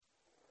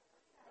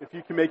If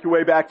you can make your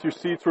way back to your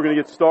seats, we're going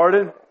to get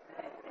started.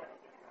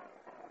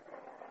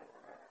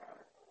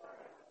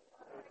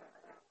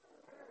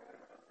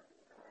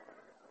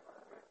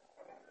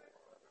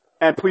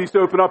 And please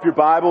open up your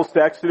Bibles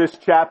to Exodus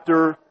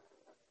chapter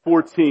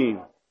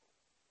 14.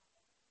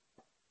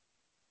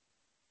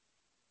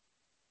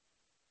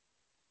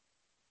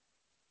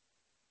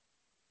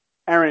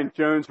 Aaron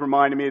Jones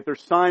reminded me that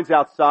there's signs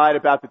outside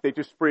about that they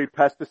just sprayed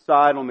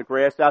pesticide on the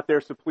grass out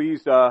there, so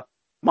please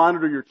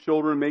monitor your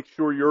children, make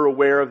sure you're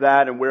aware of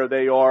that and where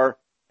they are,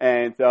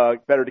 and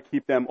better to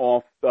keep them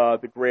off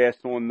the grass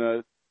on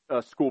the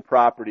school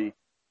property.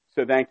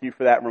 So thank you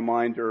for that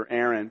reminder,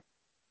 Aaron.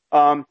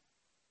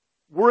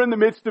 We're in the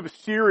midst of a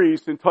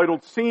series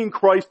entitled Seeing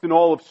Christ in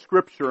All of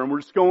Scripture, and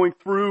we're just going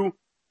through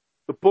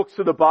the books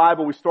of the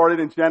Bible. We started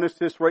in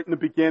Genesis right in the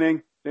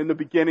beginning. In the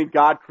beginning,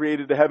 God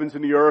created the heavens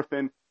and the earth,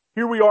 and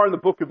here we are in the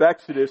book of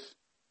Exodus,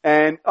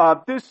 and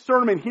this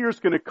sermon here is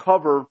going to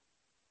cover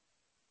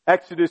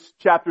Exodus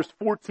chapters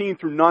 14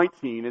 through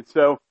 19. And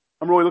so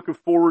I'm really looking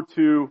forward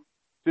to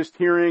just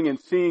hearing and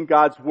seeing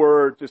God's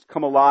Word just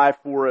come alive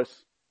for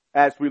us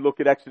as we look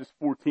at Exodus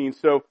 14.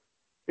 So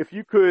if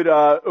you could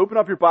open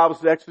up your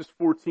Bibles to Exodus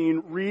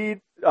 14,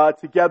 read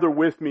together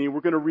with me. We're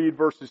going to read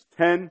verses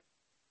 10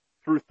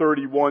 through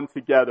 31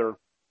 together.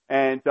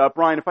 And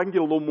Brian, if I can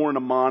get a little more in the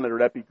monitor,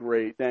 that'd be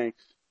great.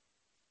 Thanks.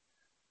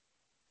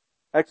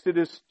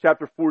 Exodus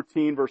chapter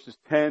 14, verses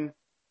 10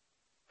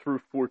 through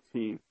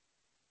 14.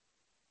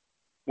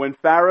 When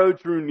Pharaoh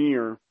drew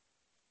near,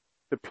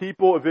 the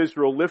people of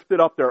Israel lifted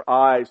up their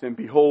eyes, and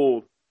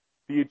behold,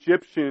 the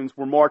Egyptians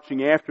were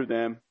marching after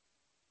them,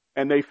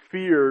 and they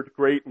feared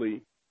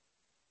greatly.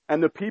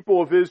 And the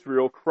people of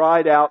Israel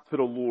cried out to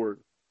the Lord.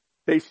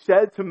 They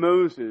said to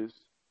Moses,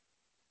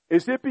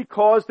 "Is it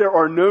because there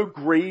are no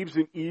graves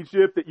in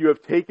Egypt that you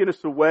have taken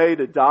us away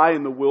to die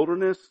in the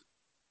wilderness?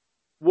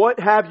 What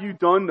have you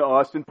done to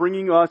us in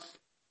bringing us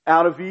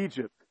out of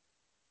Egypt?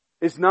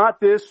 Is not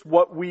this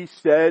what we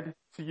said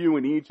to you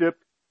in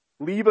Egypt?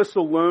 Leave us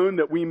alone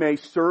that we may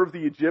serve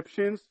the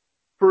Egyptians?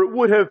 For it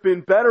would have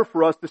been better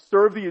for us to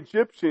serve the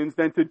Egyptians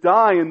than to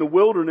die in the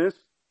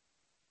wilderness."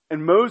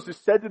 And Moses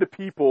said to the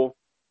people,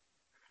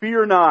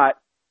 "Fear not,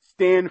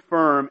 stand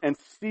firm, and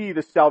see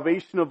the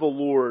salvation of the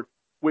Lord,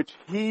 which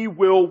he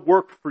will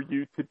work for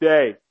you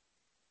today.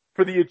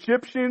 For the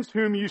Egyptians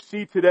whom you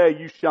see today,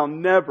 you shall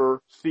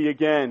never see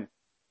again.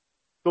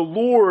 The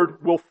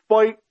Lord will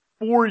fight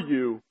for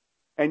you,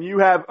 and you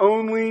have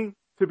only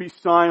to be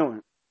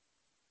silent."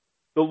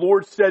 The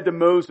Lord said to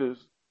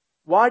Moses,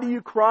 "Why do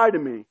you cry to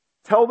me?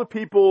 Tell the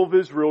people of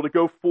Israel to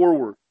go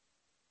forward.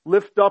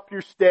 Lift up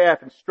your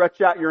staff and stretch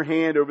out your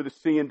hand over the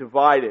sea and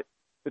divide it,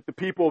 that the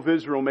people of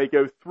Israel may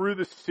go through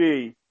the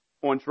sea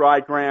on dry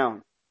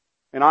ground.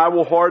 And I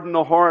will harden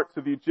the hearts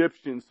of the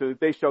Egyptians so that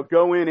they shall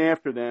go in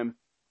after them,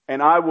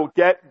 and I will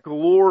get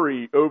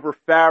glory over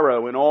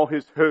Pharaoh and all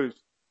his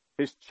hosts,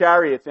 his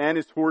chariots and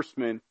his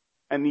horsemen,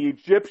 and the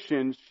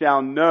Egyptians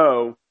shall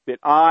know that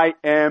I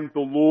am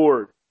the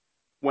Lord,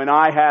 when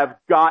I have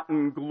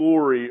gotten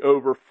glory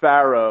over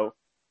Pharaoh,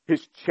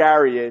 his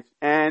chariots,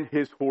 and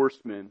his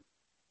horsemen."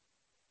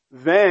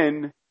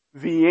 Then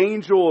the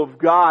angel of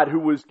God who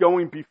was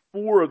going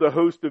before the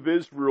host of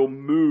Israel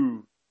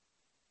moved.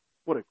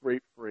 What a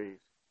great phrase.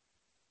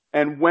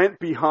 "And went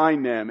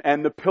behind them,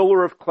 and the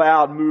pillar of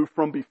cloud moved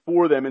from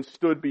before them and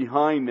stood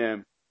behind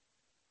them,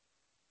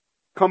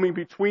 coming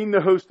between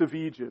the host of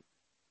Egypt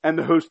and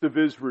the host of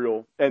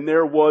Israel. And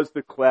there was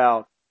the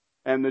cloud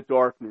and the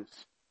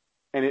darkness,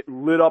 and it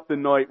lit up the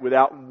night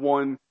without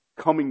one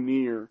coming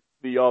near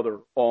the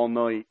other all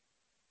night.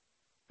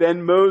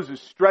 Then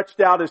Moses stretched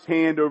out his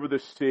hand over the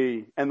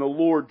sea, and the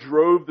Lord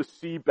drove the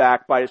sea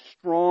back by a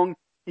strong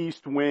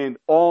east wind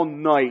all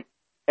night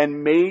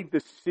and made the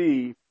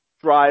sea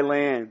dry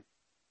land,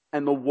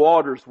 and the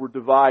waters were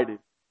divided.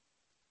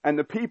 And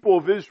the people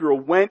of Israel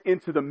went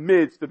into the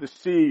midst of the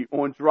sea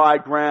on dry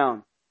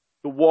ground,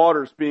 the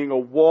waters being a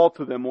wall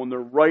to them on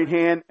their right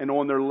hand and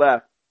on their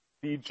left.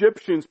 The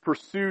Egyptians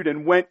pursued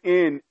and went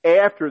in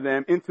after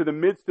them into the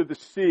midst of the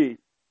sea,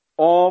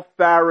 all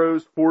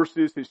Pharaoh's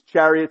horses, his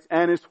chariots,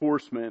 and his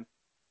horsemen.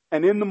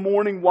 And in the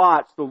morning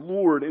watch, the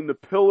Lord, in the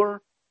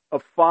pillar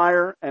of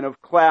fire and of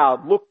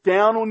cloud, looked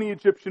down on the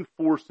Egyptian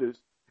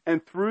forces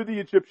and threw the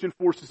Egyptian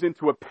forces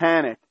into a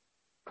panic,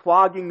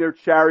 clogging their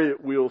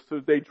chariot wheels so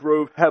they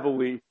drove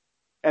heavily.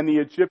 And the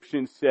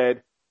Egyptians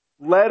said,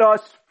 "Let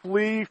us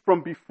flee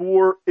from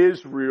before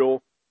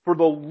Israel, for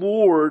the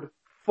Lord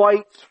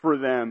fights for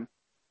them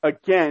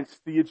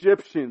against the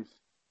Egyptians."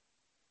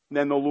 And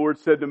then the Lord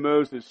said to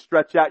Moses,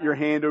 "Stretch out your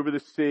hand over the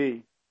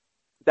sea,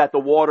 that the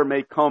water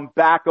may come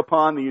back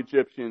upon the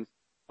Egyptians,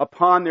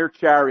 upon their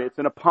chariots,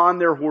 and upon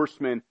their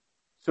horsemen."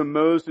 So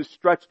Moses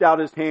stretched out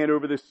his hand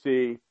over the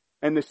sea,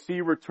 and the sea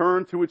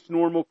returned to its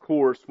normal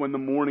course when the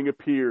morning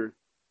appeared.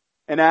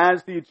 And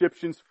as the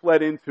Egyptians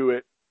fled into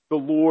it, the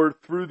Lord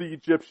threw the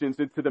Egyptians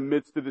into the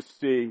midst of the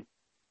sea.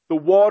 The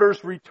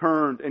waters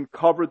returned and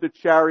covered the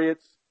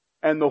chariots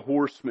and the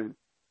horsemen.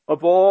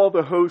 Of all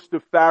the host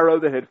of Pharaoh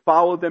that had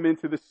followed them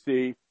into the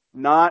sea,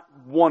 Not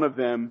one of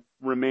them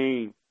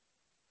remained.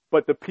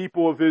 But the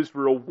people of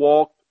Israel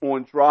walked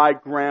on dry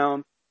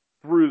ground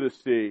through the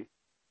sea,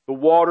 the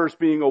waters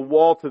being a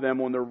wall to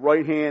them on their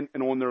right hand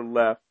and on their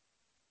left.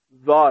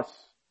 Thus,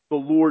 the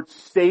Lord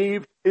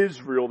saved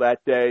Israel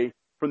that day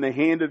from the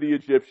hand of the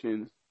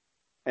Egyptians,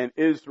 and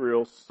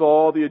Israel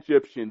saw the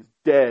Egyptians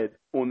dead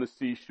on the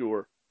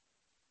seashore.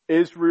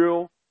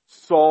 Israel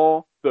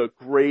saw the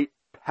great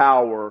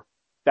power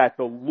that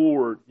the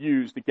Lord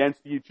used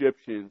against the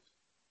Egyptians,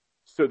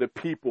 so the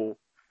people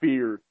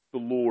feared the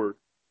Lord,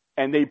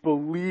 and they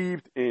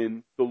believed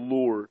in the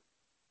Lord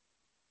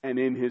and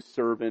in his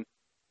servant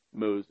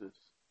Moses.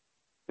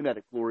 Isn't that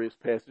a glorious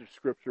passage of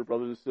Scripture,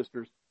 brothers and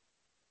sisters?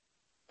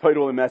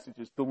 Title of the message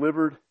is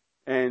Delivered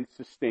and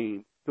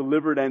Sustained.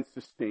 Delivered and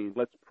Sustained.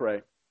 Let's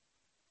pray.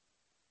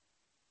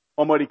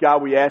 Almighty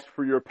God, we ask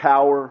for your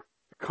power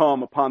to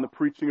come upon the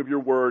preaching of your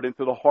word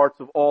into the hearts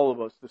of all of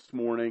us this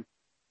morning.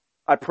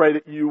 I pray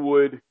that you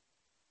would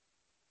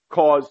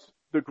cause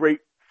the great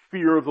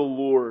fear of the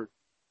Lord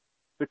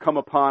to come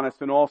upon us,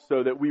 and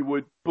also that we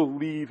would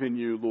believe in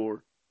you,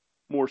 Lord,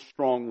 more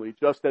strongly,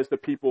 just as the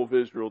people of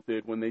Israel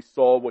did when they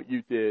saw what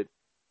you did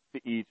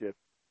to Egypt.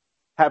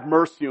 Have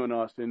mercy on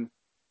us, and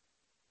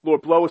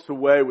Lord, blow us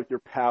away with your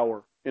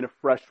power in a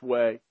fresh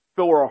way.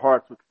 Fill our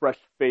hearts with fresh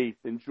faith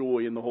and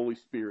joy in the Holy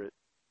Spirit.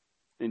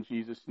 In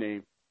Jesus'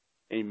 name,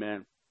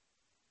 amen.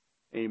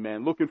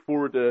 Amen. Looking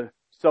forward to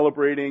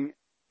celebrating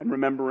and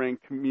remembering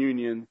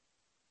communion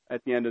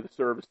at the end of the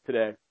service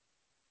today.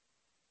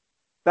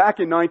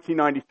 Back in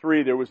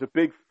 1993, there was a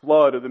big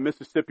flood of the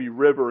Mississippi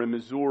River in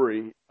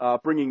Missouri,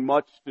 bringing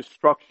much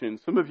destruction.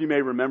 Some of you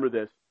may remember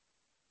this.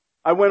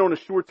 I went on a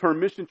short-term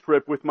mission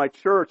trip with my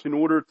church in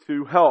order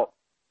to help,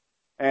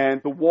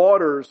 and the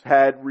waters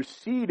had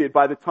receded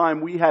by the time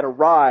we had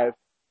arrived.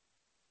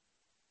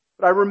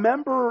 But I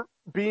remember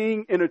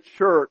being in a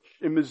church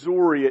in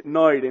Missouri at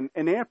night,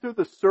 and after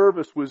the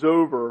service was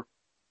over,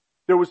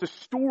 there was a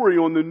story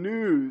on the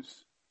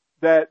news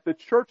that the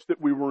church that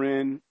we were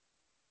in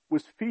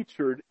was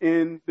featured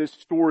in this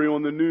story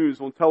on the news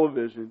on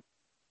television.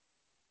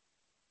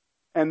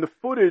 And the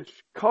footage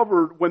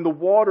covered when the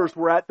waters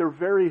were at their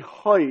very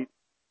height.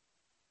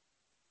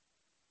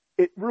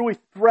 It really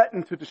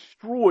threatened to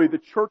destroy the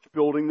church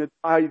building that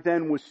I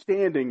then was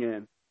standing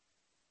in.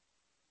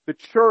 The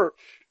church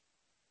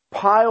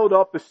piled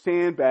up the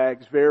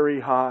sandbags very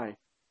high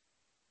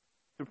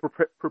to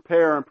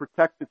prepare and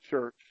protect the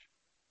church.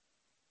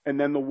 And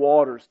then the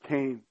waters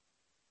came.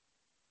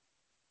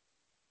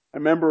 I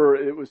remember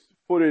it was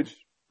footage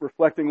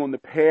reflecting on the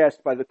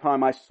past by the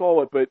time I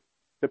saw it, but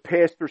the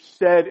pastor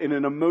said in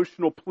an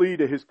emotional plea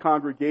to his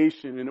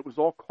congregation, and it was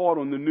all caught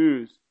on the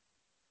news,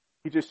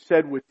 he just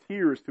said with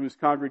tears to his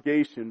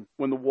congregation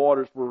when the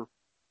waters were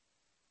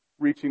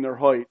reaching their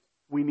height,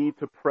 we need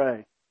to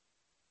pray.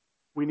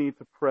 We need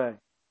to pray.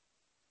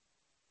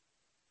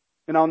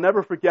 And I'll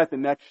never forget the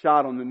next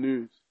shot on the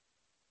news.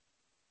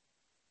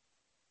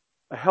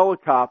 A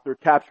helicopter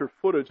captured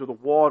footage of the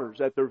waters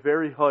at their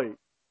very height.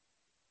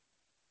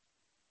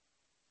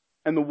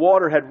 And the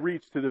water had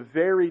reached to the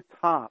very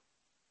top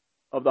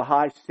of the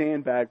high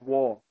sandbag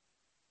wall.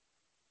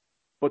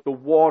 But the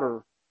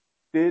water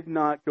did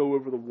not go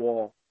over the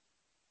wall,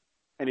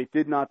 and it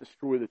did not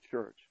destroy the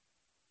church.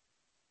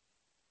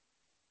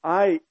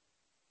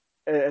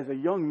 As a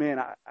young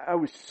man, I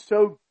was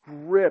so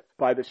gripped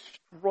by the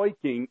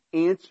striking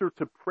answer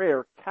to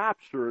prayer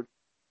captured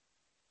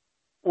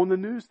on the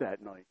news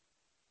that night.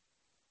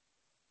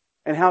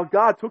 And how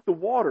God took the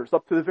waters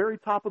up to the very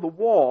top of the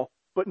wall,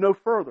 but no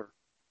further.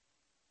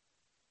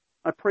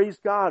 I praise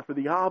God for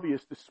the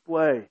obvious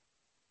display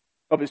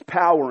of his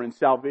power and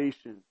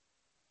salvation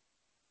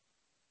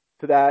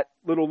to that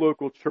little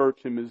local church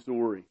in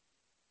Missouri.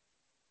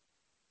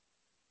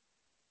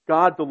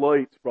 God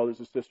delights, brothers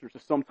and sisters, to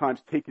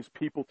sometimes take his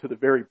people to the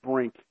very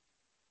brink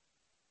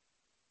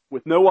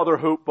with no other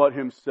hope but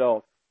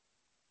himself.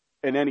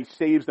 And then he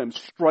saves them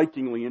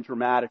strikingly and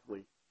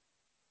dramatically,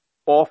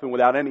 often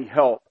without any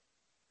help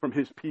from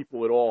his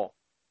people at all.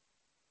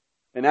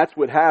 And that's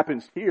what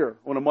happens here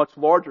on a much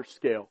larger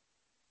scale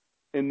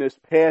in this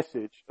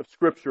passage of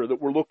Scripture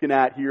that we're looking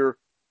at here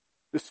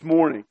this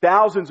morning.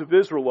 Thousands of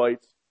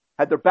Israelites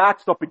had their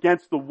backs up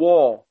against the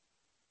wall.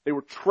 They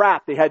were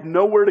trapped. They had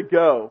nowhere to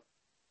go.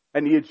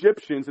 And the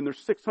Egyptians and their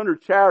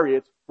 600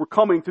 chariots were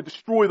coming to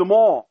destroy them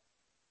all.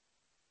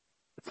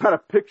 It's not a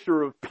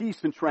picture of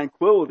peace and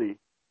tranquility.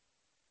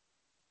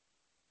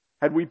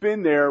 Had we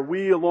been there,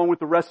 we, along with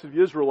the rest of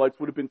the Israelites,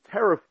 would have been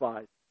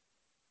terrified.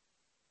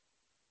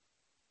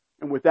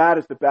 And with that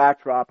as the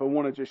backdrop, I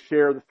want to just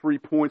share the 3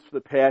 points for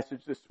the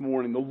passage this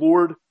morning. The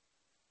Lord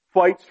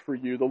fights for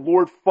you. The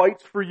Lord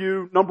fights for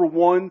you, number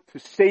one, to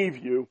save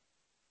you.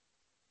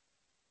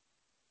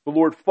 The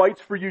Lord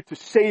fights for you to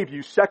save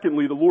you.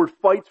 Secondly, the Lord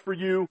fights for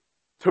you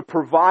to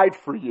provide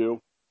for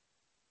you.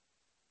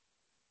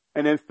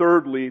 And then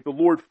thirdly, the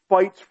Lord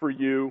fights for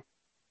you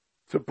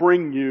to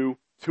bring you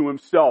to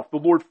himself. The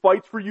Lord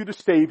fights for you to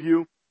save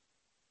you.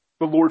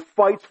 The Lord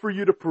fights for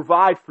you to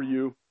provide for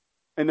you.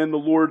 And then the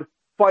Lord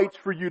fights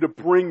for you to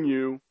bring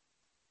you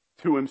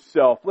to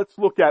himself. Let's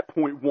look at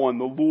point 1.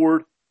 The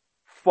Lord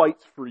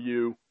fights for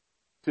you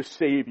to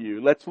save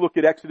you. Let's look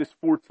at Exodus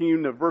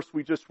 14, the verse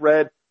we just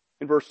read,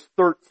 in verse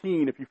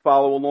 13, if you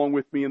follow along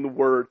with me in the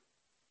Word.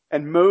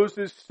 And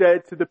Moses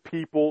said to the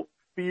people,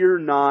 "Fear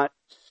not,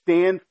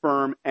 stand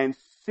firm, and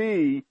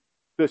see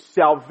the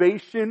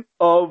salvation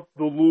of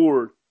the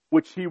Lord,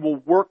 which he will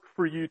work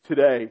for you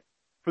today.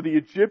 For the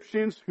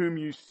Egyptians whom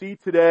you see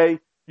today,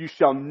 you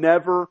shall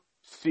never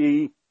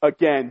see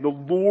again." The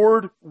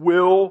Lord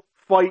will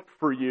fight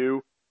for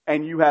you,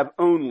 and you have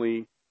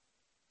only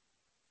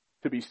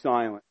to be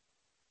silent.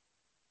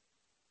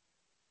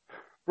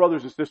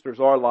 Brothers and sisters,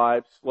 our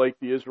lives, like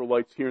the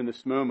Israelites here in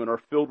this moment, are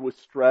filled with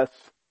stress,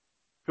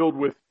 filled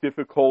with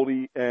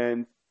difficulty,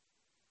 and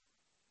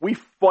we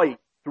fight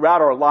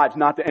throughout our lives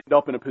not to end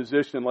up in a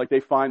position like they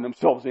find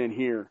themselves in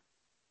here,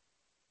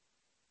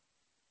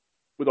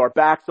 with our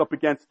backs up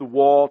against the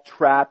wall,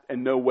 trapped,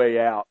 and no way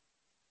out.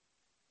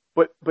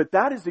 But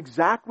that is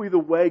exactly the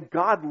way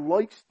God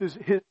likes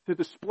to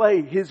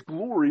display His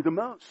glory the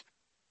most.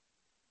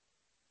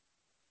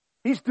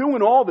 He's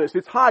doing all this.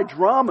 It's high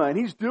drama, and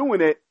He's doing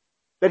it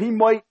that He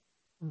might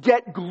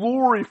get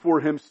glory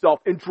for Himself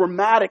in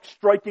dramatic,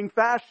 striking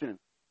fashion.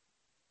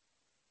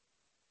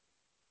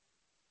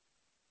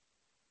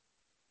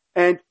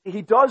 And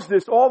He does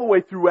this all the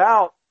way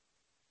throughout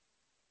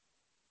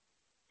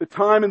the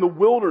time in the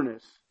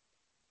wilderness.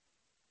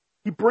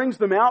 He brings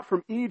them out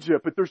from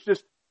Egypt, but there's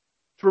just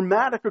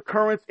dramatic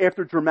occurrence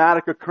after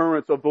dramatic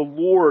occurrence of the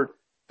Lord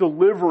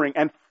delivering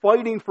and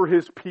fighting for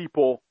His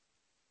people.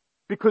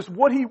 Because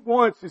what He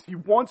wants is He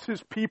wants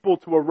His people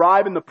to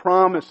arrive in the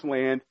promised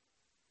land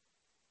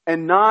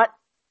and not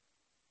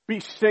be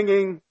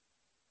singing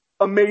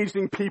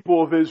Amazing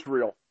People of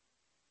Israel,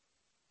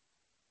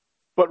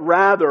 but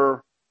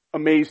rather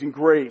Amazing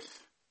Grace,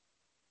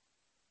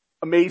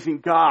 Amazing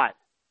God.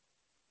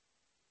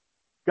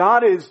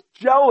 God is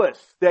jealous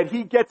that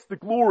He gets the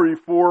glory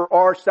for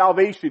our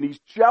salvation. He's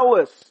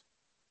jealous,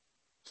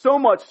 so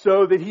much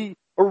so that He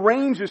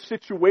arranges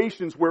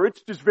situations where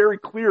it's just very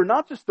clear,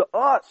 not just to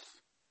us,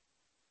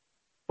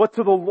 but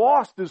to the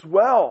lost as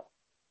well,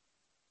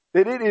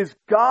 that it is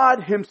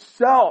God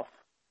Himself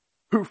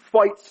who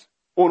fights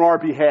on our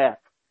behalf.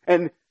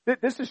 And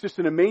this is just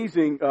an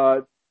amazing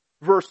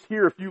verse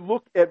here. If you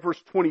look at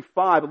verse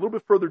 25, a little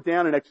bit further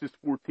down in Exodus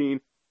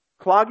 14,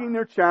 clogging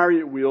their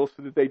chariot wheels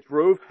so that they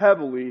drove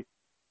heavily.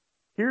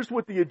 Here's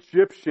what the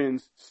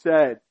Egyptians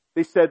said.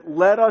 They said,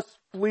 "Let us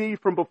flee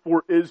from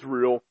before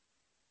Israel,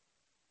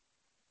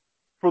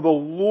 for the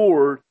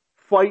Lord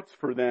fights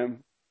for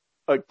them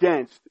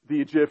against the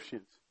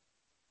Egyptians."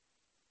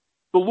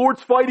 The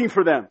Lord's fighting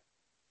for them.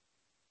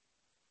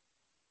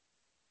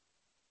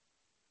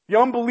 The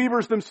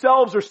unbelievers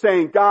themselves are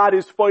saying God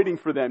is fighting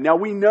for them. Now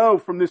we know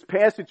from this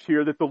passage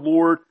here that the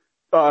Lord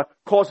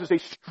causes a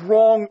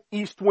strong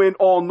east wind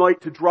all night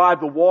to drive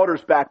the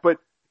waters back. But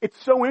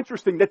it's so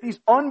interesting that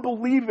these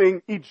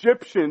unbelieving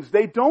Egyptians,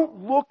 they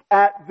don't look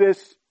at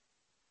this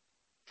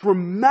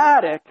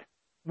dramatic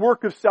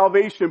work of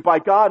salvation by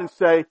God and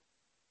say,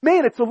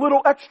 "Man, it's a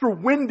little extra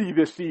windy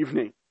this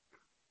evening."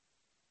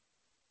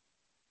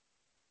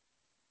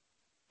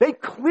 They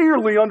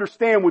clearly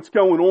understand what's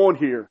going on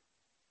here.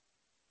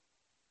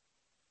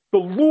 The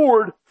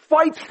Lord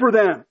fights for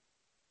them.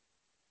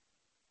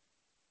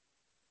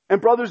 And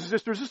brothers and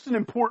sisters, this is an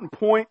important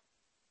point.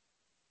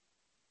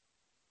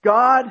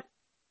 God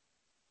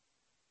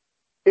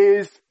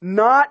is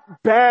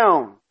not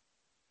bound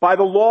by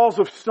the laws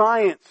of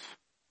science,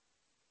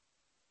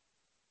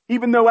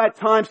 even though at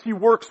times He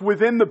works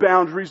within the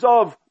boundaries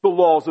of the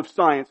laws of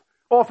science.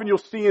 Often you'll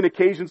see in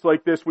occasions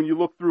like this, when you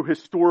look through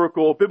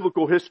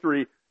biblical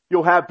history,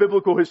 you'll have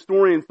biblical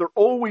historians, they're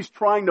always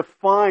trying to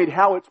find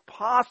how it's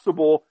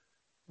possible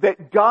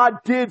that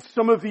God did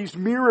some of these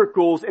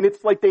miracles, and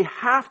it's like they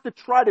have to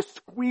try to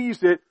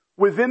squeeze it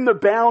within the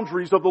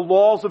boundaries of the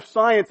laws of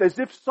science, as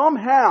if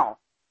somehow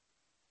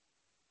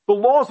the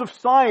laws of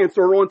science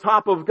are on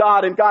top of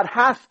God, and God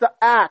has to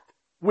act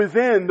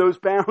within those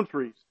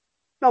boundaries.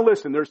 Now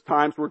listen, there's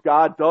times where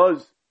God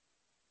does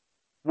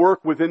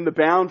work within the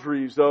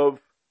boundaries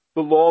of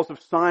the laws of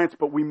science,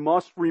 but we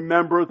must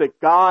remember that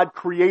God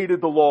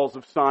created the laws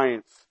of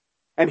science,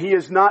 and He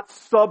is not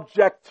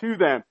subject to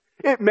them.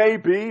 It may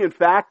be, in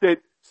fact,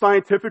 that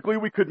scientifically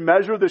we could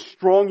measure the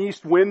strong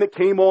east wind that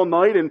came all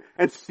night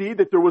and see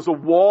that there was a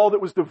wall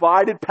that was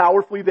divided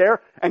powerfully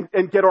there and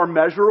get our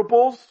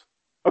measurables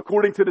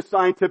according to the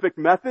scientific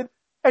method.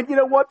 And you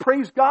know what?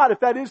 Praise God if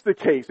that is the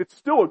case. It's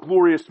still a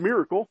glorious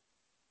miracle.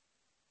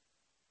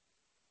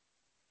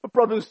 But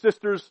brothers and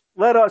sisters,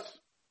 let us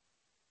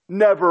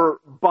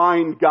never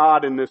bind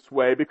God in this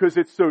way, because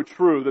it's so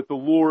true that the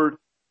Lord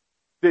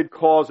did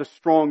cause a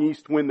strong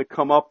east wind to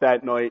come up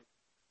that night.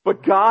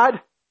 But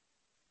God,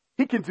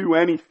 He can do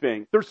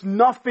anything. There's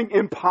nothing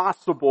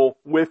impossible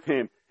with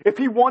Him. If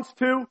He wants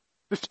to,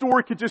 the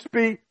story could just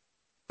be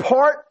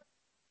part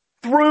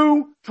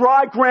through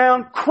dry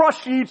ground,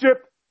 crush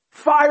Egypt,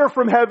 fire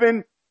from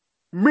heaven,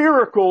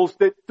 miracles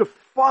that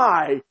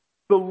defy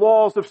the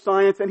laws of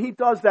science, and he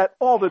does that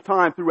all the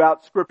time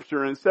throughout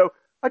Scripture. And so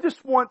I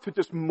just want to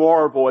just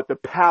marvel at the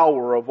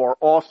power of our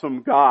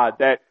awesome God,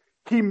 that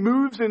he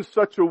moves in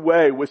such a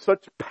way with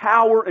such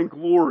power and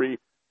glory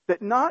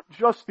that not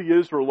just the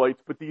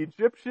Israelites, but the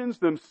Egyptians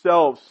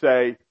themselves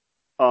say,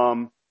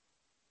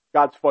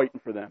 God's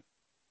fighting for them.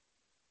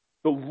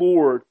 The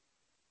Lord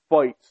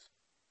fights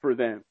for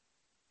them.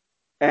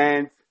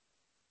 And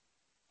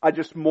I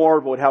just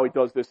marvel at how he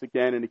does this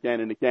again and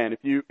again and again.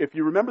 If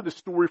you remember the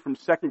story from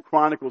 2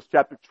 Chronicles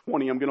chapter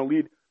 20, I'm going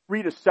to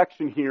read a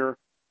section here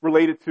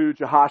related to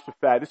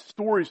Jehoshaphat. This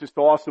story is just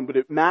awesome, but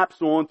it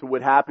maps on to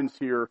what happens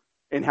here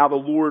and how the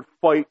Lord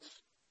fights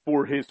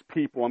for his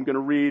people. I'm going to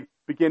read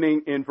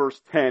beginning in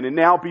verse 10. And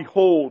now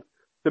behold,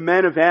 the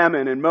men of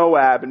Ammon and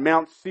Moab and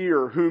Mount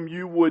Seir, whom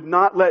you would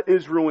not let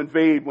Israel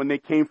invade when they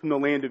came from the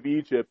land of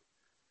Egypt,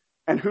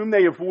 and whom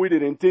they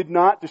avoided and did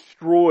not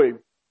destroy,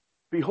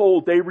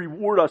 behold, they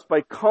reward us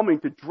by coming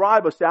to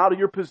drive us out of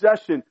your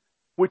possession,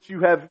 which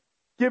you have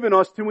given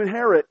us to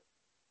inherit.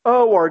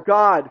 Oh, our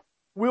God,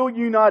 will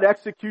you not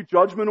execute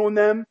judgment on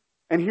them?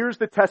 And here's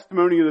the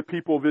testimony of the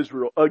people of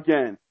Israel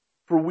again.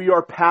 For we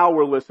are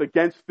powerless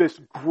against this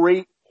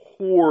great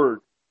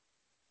horde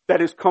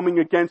that is coming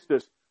against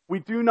us. We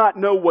do not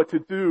know what to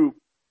do.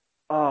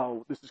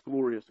 Oh, this is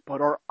glorious.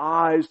 But our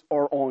eyes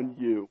are on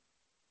you.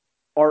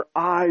 Our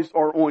eyes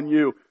are on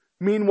you.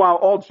 Meanwhile,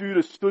 all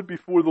Judah stood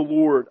before the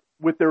Lord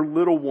with their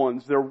little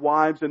ones, their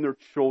wives and their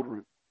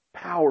children.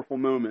 Powerful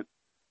moment.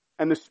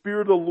 And the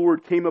Spirit of the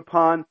Lord came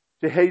upon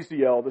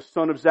Jehaziel, the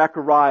son of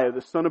Zechariah,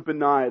 the son of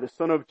Benaiah, the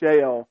son of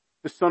Jael,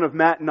 the son of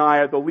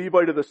Mattaniah, the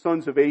Levite of the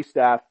sons of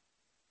Asaph,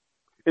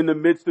 in the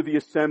midst of the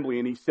assembly.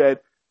 And he said,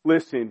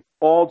 listen,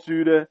 all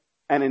Judah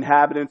and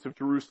inhabitants of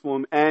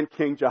Jerusalem and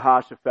King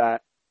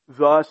Jehoshaphat,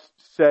 thus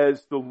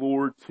says the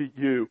Lord to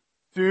you,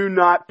 do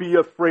not be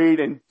afraid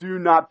and do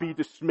not be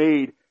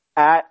dismayed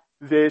at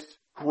this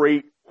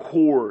great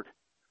horde.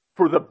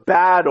 For the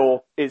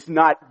battle is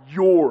not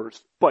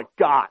yours, but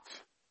God's.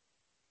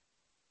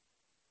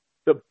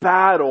 The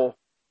battle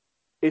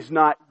is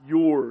not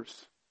yours,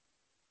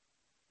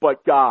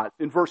 but God's.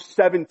 In verse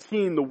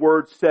 17, the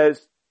word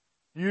says,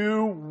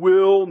 you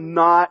will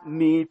not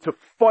need to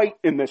fight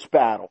in this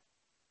battle.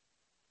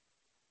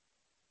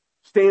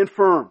 Stand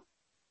firm.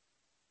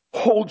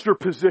 Hold your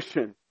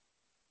position.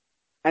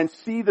 And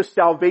see the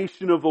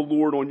salvation of the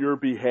Lord on your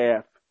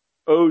behalf.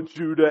 O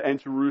Judah and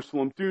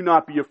Jerusalem, do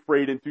not be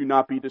afraid and do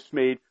not be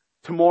dismayed.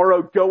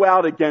 Tomorrow go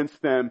out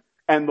against them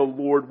and the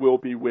Lord will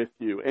be with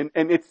you. And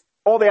it's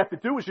all they have to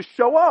do is just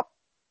show up.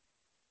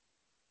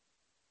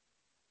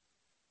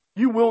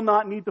 You will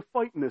not need to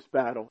fight in this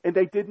battle. And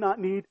they did not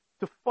need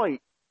to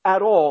fight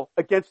at all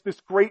against this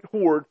great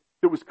horde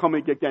that was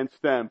coming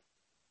against them.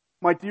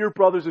 My dear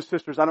brothers and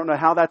sisters, I don't know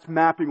how that's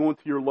mapping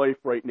onto your life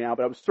right now,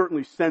 but I was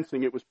certainly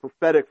sensing it was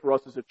prophetic for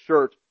us as a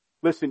church.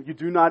 Listen, you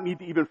do not need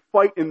to even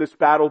fight in this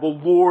battle. The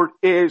Lord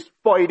is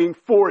fighting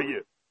for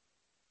you.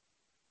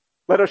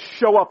 Let us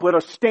show up. Let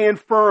us stand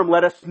firm.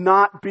 Let us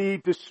not be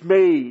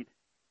dismayed.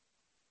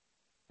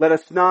 Let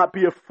us not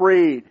be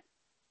afraid.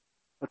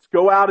 Let's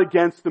go out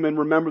against them and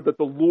remember that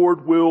the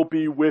Lord will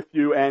be with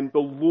you and the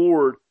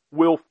Lord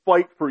will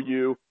fight for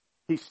you.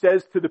 He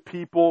says to the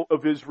people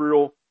of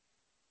Israel,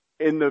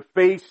 in the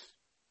face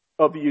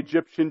of the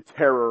Egyptian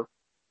terror,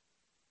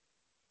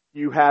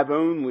 you have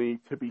only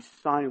to be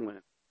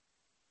silent.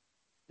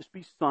 Just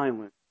be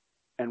silent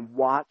and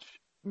watch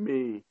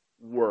me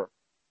work.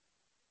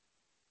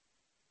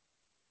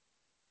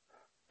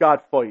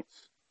 God fights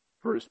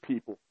for his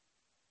people.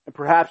 And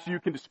perhaps you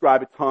can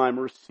describe a time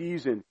or a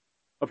season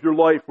of your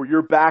life where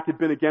your back had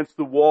been against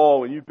the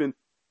wall and you've been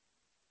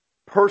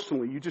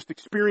personally, you just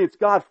experienced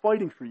God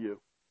fighting for you.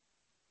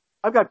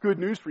 I've got good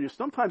news for you.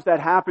 Sometimes that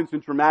happens in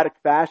dramatic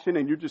fashion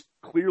and you just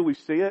clearly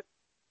see it.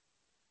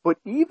 But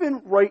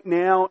even right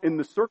now, in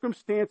the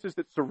circumstances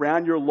that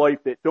surround your life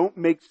that don't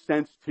make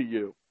sense to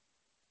you,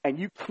 and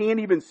you can't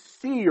even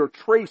see or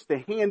trace the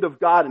hand of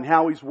God and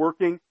how he's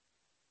working,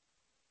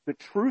 the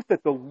truth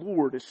that the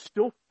Lord is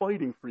still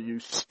fighting for you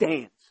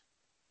stands.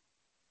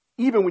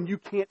 Even when you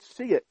can't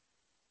see it.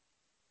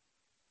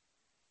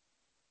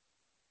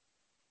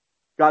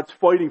 God's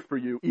fighting for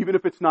you, even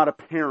if it's not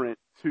apparent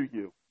to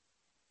you.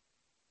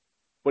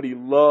 But he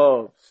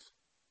loves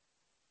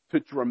to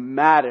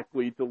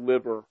dramatically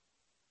deliver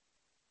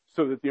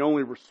so that the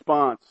only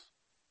response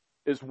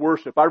is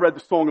worship. I read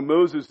the Song of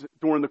Moses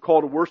during the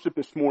call to worship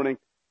this morning.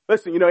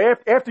 Listen,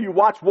 after you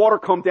watch water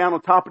come down on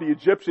top of the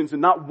Egyptians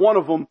and not one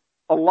of them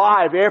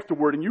alive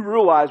afterward, and you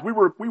realize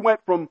we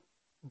went from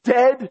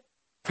dead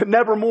to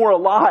never more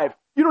alive.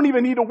 You don't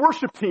even need a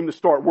worship team to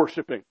start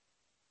worshiping.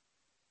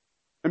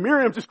 And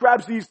Miriam just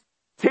grabs these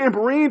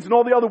tambourines and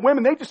all the other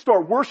women, they just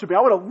start worshiping.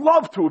 I would have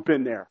loved to have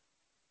been there.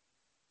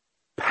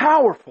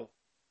 Powerful,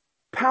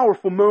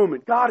 powerful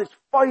moment. God is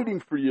fighting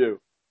for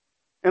you.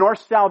 And our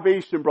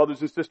salvation,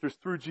 brothers and sisters,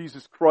 through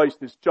Jesus Christ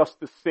is just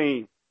the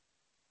same.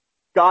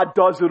 God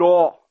does it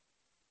all.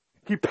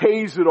 He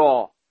pays it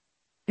all.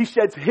 He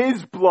sheds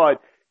his blood.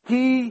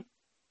 He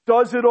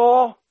does it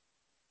all.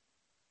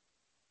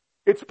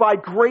 It's by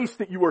grace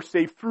that you are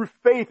saved through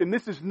faith, and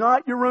this is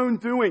not your own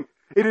doing.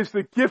 It is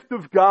the gift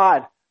of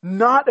God,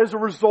 not as a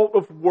result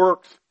of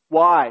works.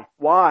 Why?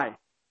 Why?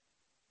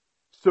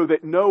 So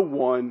that no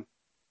one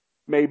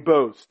may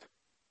boast.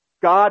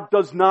 God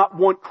does not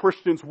want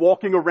Christians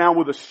walking around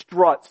with a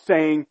strut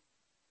saying,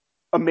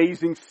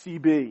 Amazing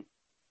CB,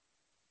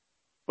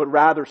 but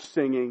rather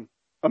singing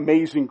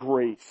Amazing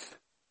Grace.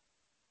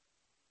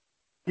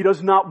 He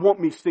does not want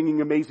me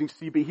singing Amazing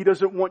CB. He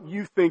doesn't want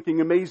you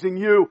thinking Amazing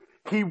You.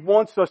 He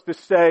wants us to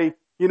say,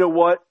 you know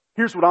what?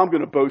 Here's what I'm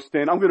going to boast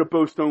in. I'm going to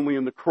boast only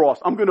in the cross.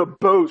 I'm going to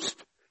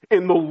boast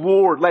in the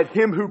Lord. Let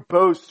him who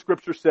boasts,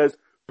 Scripture says,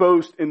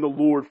 boast in the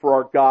Lord, for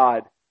our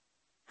God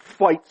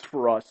fights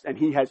for us, and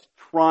he has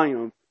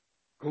triumphed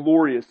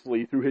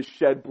gloriously through his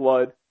shed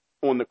blood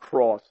on the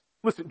cross.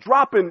 Listen,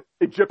 dropping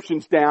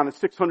Egyptians down in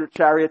 600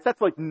 chariots,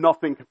 that's like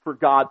nothing for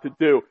God to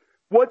do.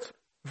 What's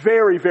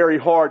very, very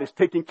hard is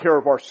taking care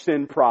of our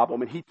sin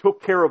problem, and he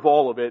took care of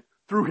all of it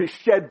through his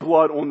shed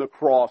blood on the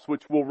cross,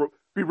 which will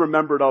be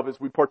remembered of as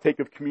we partake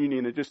of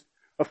communion in just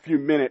a few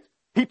minutes.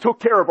 He took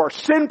care of our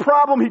sin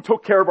problem. He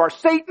took care of our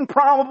Satan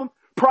problem.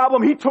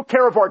 He took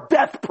care of our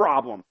death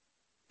problem.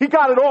 He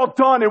got it all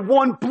done in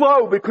one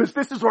blow because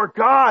this is our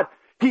God.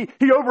 He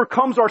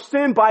overcomes our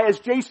sin by, as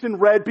Jason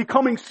read,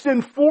 becoming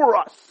sin for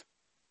us.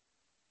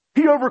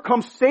 He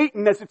overcomes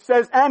Satan, as it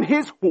says, and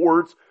his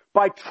hordes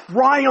by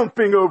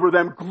triumphing over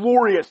them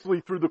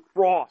gloriously through the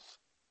cross.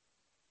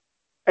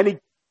 And he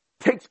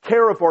takes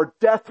care of our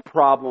death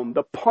problem.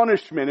 The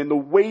punishment and the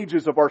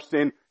wages of our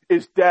sin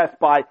is death,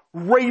 by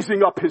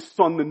raising up his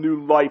Son to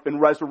new life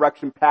and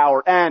resurrection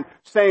power, and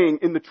saying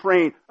in the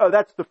train, oh,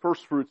 that's the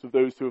first fruits of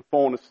those who have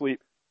fallen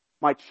asleep.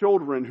 My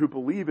children who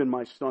believe in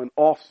my Son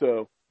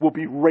also will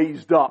be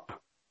raised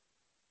up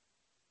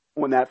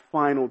on that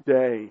final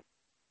day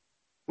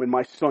when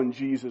my Son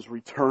Jesus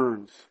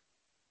returns.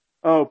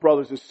 Oh,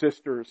 brothers and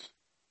sisters,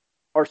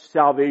 our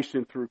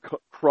salvation through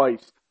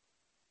Christ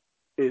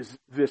is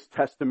this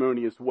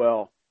testimony as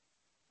well.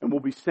 And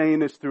we'll be saying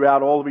this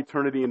throughout all of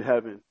eternity in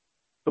heaven.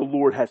 The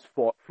Lord has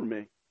fought for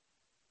me.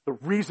 The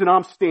reason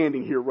I'm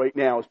standing here right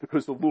now is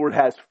because the Lord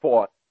has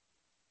fought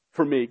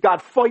for me.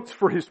 God fights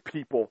for his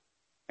people,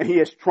 and he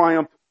has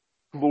triumphed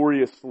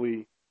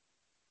gloriously.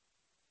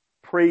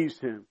 Praise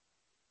him.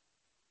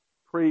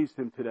 Praise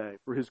him today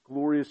for his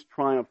glorious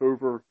triumph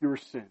over your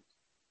sins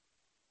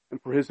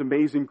and for his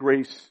amazing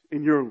grace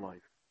in your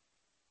life.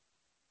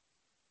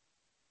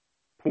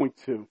 Point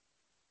 2.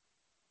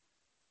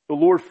 The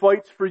Lord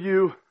fights for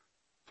you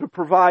to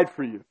provide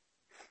for you.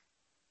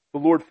 The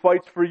Lord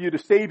fights for you to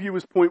save you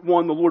is point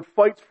 1. The Lord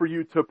fights for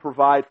you to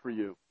provide for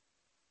you.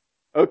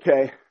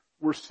 Okay,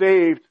 we're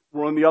saved.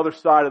 We're on the other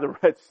side of the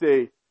Red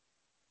Sea.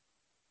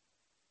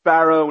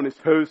 Pharaoh and his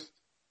hosts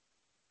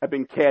have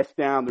been cast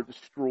down. They're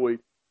destroyed.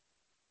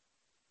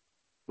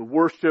 The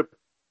worship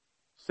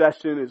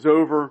session is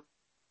over,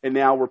 and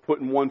now we're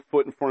putting one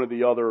foot in front of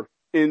the other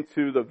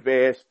into the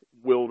vast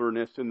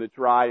wilderness in the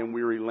dry and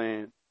weary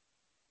land.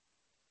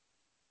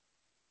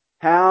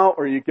 How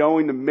are you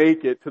going to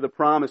make it to the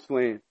promised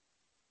land?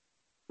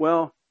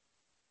 Well,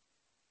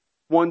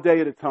 one day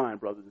at a time,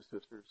 brothers and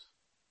sisters.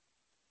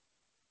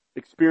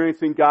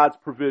 Experiencing God's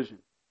provision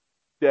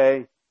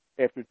day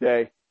after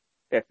day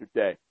after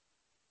day.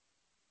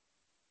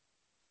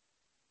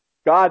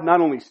 God not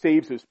only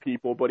saves his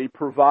people, but he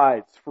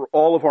provides for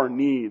all of our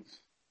needs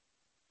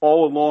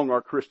all along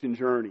our Christian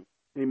journey.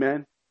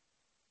 Amen?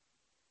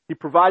 He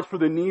provides for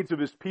the needs of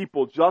his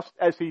people just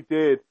as he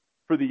did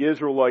for the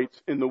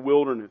Israelites in the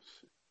wilderness.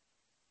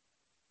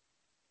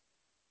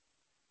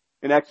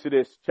 In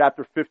Exodus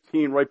chapter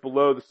 15, right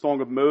below the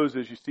Song of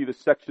Moses, you see the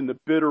section, the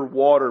bitter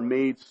water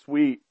made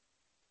sweet.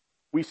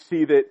 We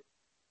see that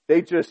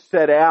they just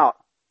set out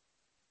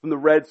from the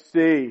Red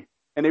Sea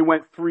and they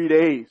went 3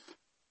 days.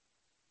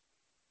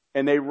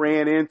 And they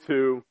ran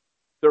into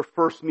their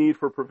first need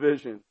for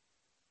provision,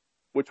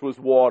 which was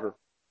water.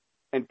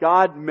 And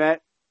God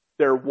met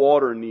their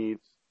water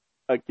needs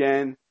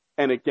again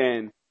and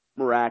again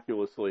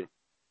miraculously.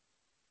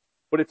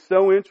 But it's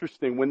so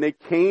interesting. When they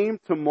came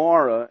to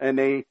Marah and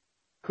they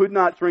could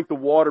not drink the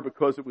water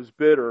because it was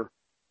bitter,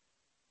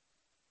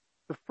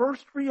 the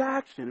first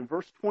reaction in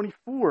verse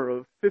 24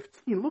 of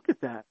 15, look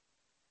at that.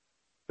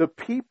 The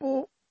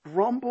people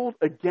grumbled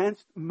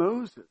against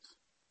Moses.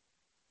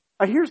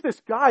 Now here's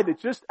this guy that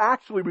just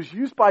actually was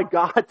used by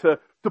God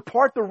to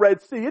part the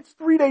Red Sea. It's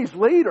 3 days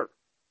later.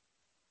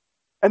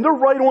 And they're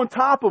right on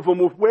top of him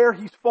with where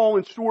he's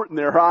fallen short in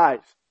their eyes.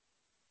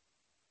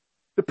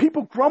 The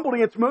people grumbled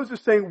against Moses,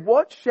 saying,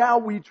 what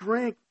shall we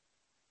drink?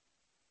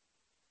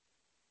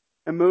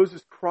 And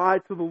Moses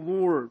cried to the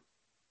Lord.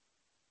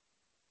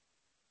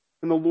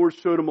 And the Lord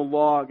showed him a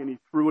log, and he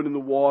threw it in the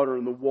water,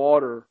 and the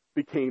water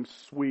became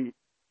sweet.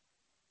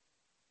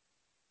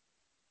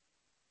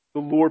 The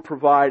Lord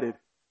provided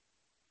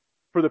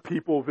for the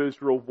people of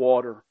Israel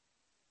water.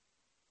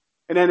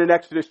 And then in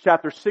Exodus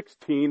chapter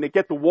 16, they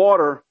get the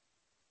water.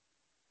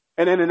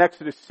 And then in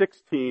Exodus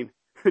 16,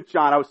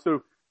 John, I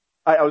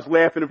was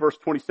laughing in verse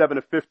 27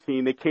 of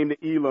 15. They came to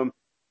Elim,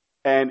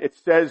 And it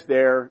says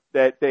there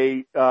that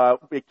they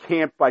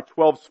camped by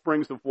 12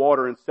 springs of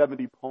water and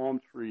 70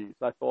 palm trees.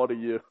 I thought of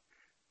you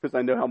because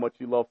I know how much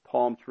you love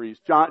palm trees.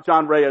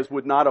 John Reyes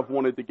would not have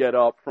wanted to get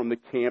up from the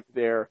camp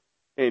there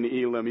in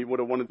Elim. He would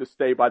have wanted to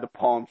stay by the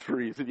palm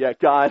trees. And yet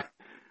God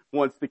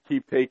wants to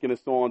keep taking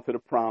us on to the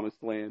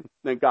promised land.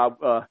 And God,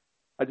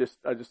 I just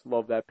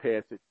love that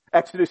passage.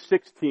 Exodus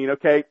 16,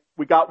 okay,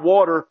 we got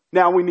water,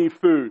 now we need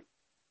food.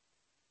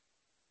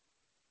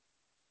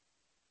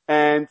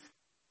 And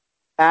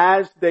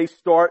as they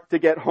start to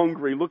get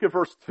hungry, look at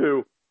verse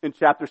 2 in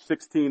chapter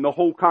 16. The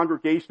whole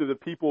congregation of the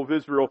people of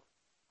Israel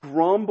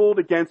grumbled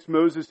against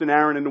Moses and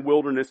Aaron in the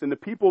wilderness. And the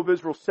people of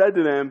Israel said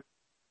to them,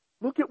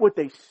 look at what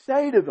they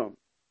say to them.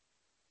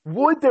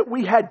 Would that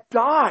we had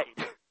died.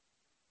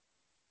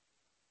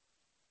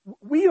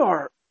 We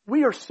are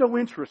so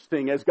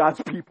interesting as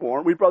God's people,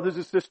 aren't we, brothers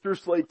and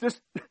sisters? Like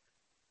just,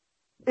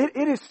 it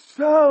is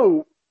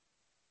so,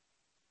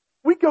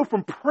 we go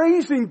from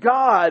praising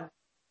God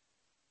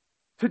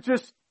to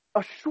just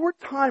a short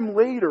time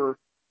later,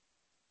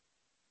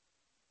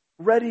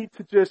 ready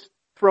to just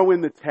throw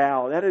in the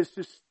towel. That is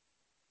just,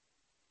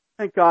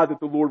 thank God that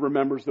the Lord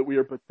remembers that we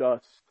are but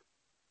dust.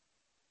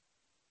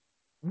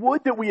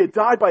 Would that we had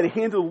died by the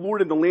hand of the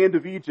Lord in the land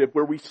of Egypt,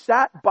 where we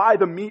sat by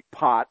the meat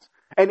pots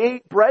and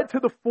ate bread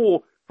to the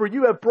full, for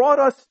you have brought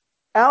us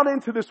out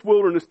into this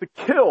wilderness to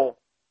kill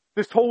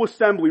this whole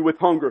assembly with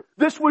hunger.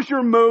 This was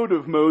your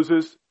motive,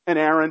 Moses and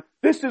Aaron.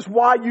 This is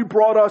why you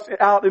brought us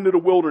out into the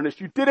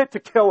wilderness. You did it to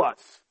kill us.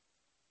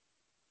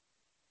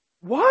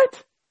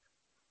 What?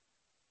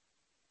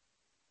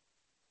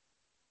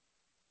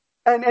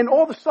 And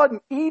all of a sudden,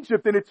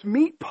 Egypt and its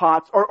meat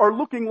pots are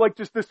looking like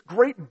just this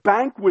great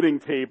banqueting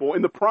table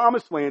in the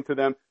promised land to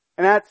them.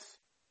 And that's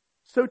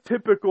so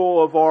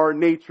typical of our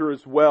nature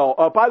as well.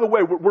 By the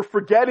way, we're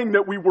forgetting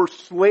that we were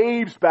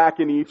slaves back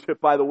in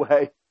Egypt, by the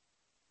way.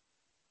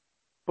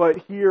 But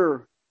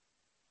here,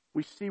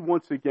 we see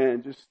once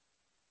again just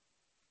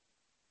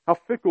how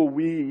fickle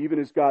we, even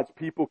as God's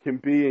people, can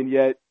be, and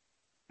yet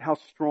how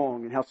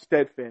strong and how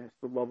steadfast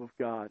the love of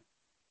God.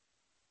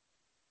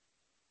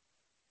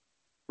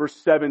 Verse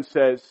 7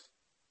 says,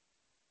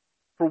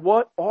 for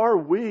what are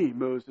we,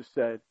 Moses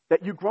said,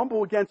 that you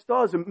grumble against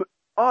us? And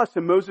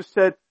Moses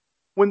said,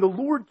 when the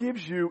Lord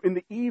gives you in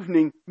the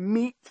evening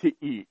meat to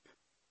eat.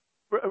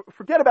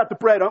 Forget about the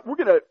bread.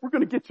 We're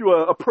gonna get you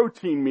a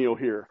protein meal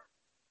here.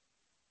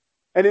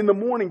 And in the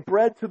morning,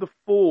 bread to the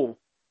full,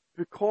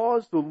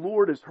 because the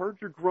Lord has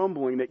heard your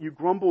grumbling, that you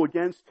grumble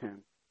against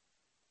him.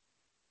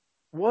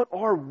 What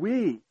are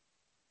we?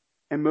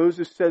 And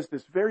Moses says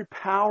this very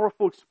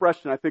powerful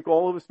expression. I think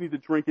all of us need to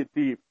drink it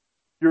deep.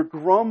 Your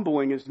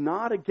grumbling is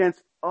not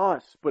against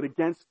us, but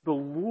against the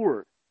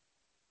Lord.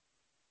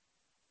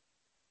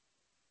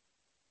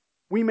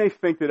 We may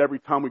think that every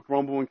time we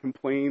grumble and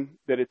complain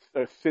that it's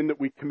a sin that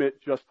we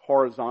commit just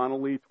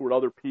horizontally toward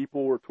other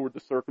people or toward the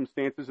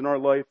circumstances in our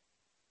life.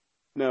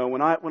 No,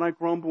 when I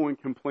grumble and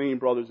complain,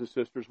 brothers and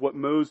sisters, what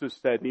Moses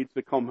said needs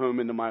to come home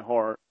into my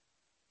heart.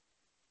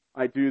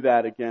 I do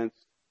that against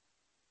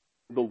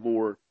the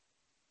Lord.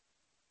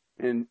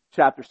 In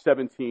chapter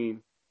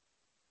 17,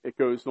 it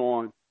goes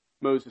on.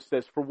 Moses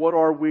says, for what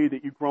are we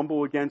that you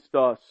grumble against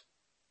us?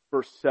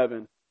 Verse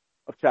 7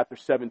 of chapter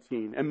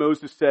 17. And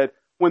Moses said,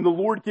 when the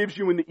Lord gives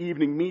you in the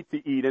evening meat to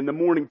eat, and in the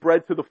morning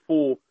bread to the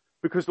full,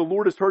 because the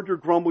Lord has heard your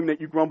grumbling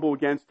that you grumble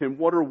against him,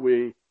 what are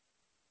we?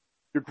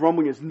 Your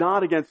grumbling is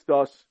not against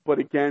us, but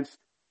against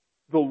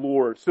the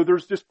Lord. So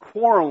there's just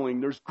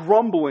quarreling, there's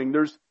grumbling,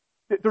 there's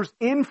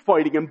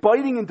infighting and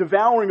biting and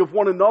devouring of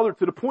one another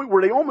to the point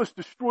where they almost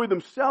destroy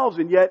themselves.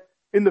 And yet,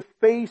 in the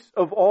face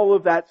of all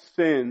of that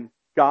sin,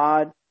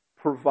 God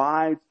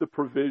provides the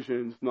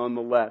provisions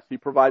nonetheless. He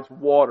provides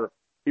water.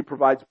 He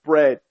provides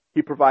bread.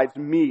 He provides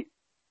meat.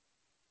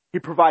 He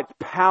provides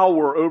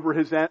power over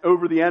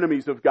the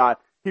enemies of God.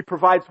 He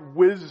provides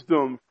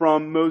wisdom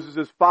from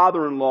Moses'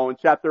 father-in-law in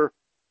chapter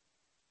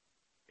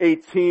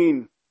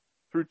 18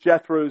 through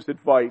Jethro's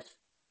advice.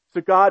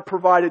 So God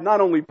provided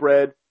not only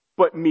bread,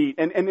 but meat.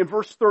 And in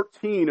verse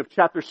 13 of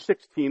chapter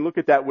 16, look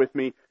at that with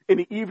me. In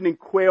the evening,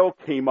 quail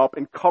came up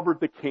and covered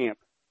the camp.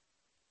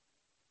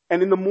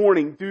 And in the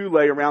morning, dew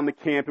lay around the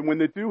camp. And when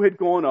the dew had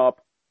gone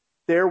up,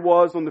 there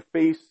was on the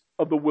face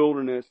of the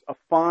wilderness a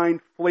fine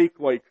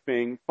flake-like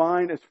thing,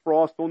 fine as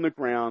frost on the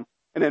ground.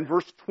 And then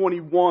verse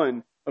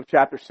 21 of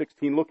chapter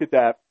 16, look at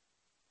that.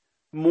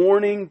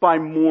 Morning by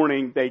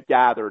morning they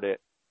gathered it,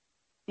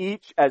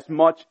 each as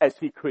much as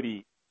he could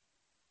eat.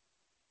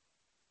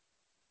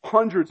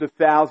 Hundreds of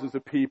thousands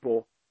of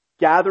people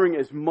gathering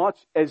as much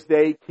as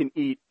they can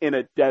eat in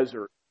a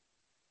desert.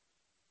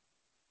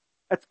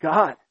 That's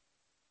God.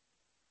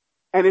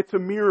 And it's a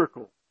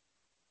miracle.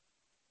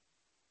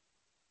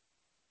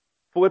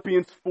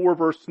 Philippians 4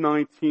 verse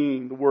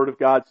 19, the Word of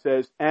God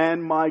says,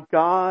 and my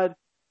God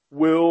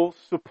will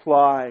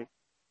supply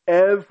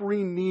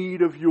every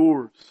need of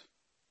yours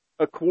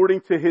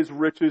according to his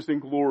riches and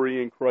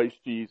glory in Christ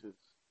Jesus.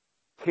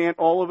 Can't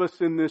all of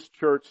us in this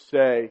church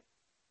say,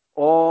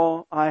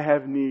 all I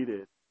have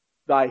needed,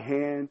 thy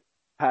hand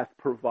hath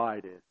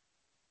provided.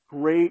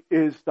 Great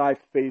is thy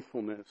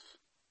faithfulness,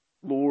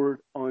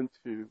 Lord,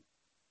 unto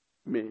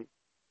me.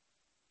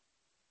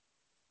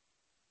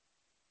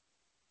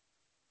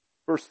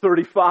 Verse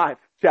 35,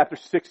 chapter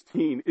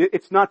 16.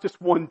 It's not just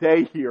one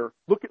day here.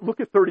 Look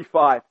at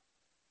 35.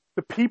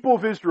 The people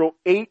of Israel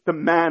ate the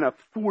manna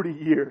 40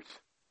 years.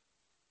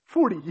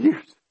 40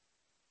 years.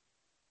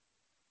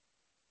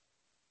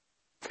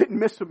 Didn't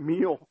miss a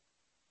meal.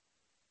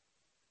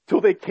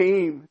 Till they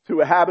came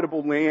to a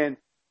habitable land.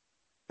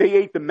 They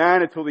ate the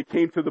manna till they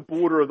came to the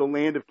border of the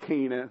land of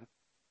Canaan.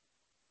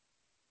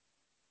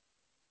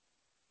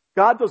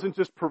 God doesn't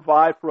just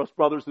provide for us,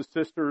 brothers and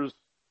sisters,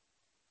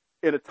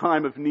 in a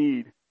time of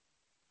need.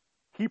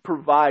 He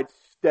provides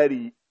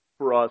steady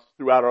for us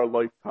throughout our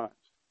lifetimes.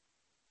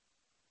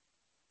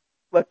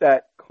 Let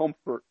that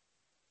comfort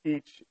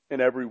each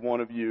and every one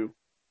of you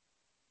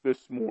this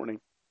morning.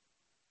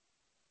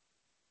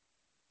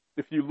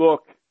 If you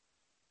look,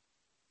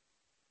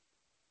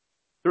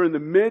 they're in the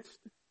midst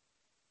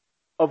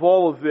of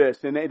all of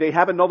this, and they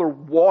have another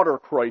water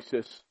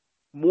crisis.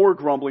 More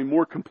grumbling,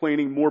 more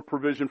complaining, more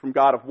provision from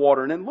God of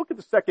water. And then look at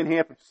the second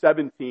half of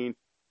 17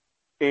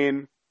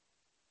 in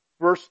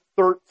verse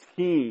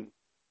 13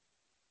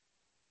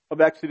 of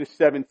Exodus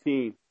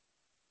 17.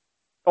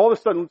 All of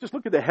a sudden, just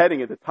look at the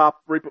heading at the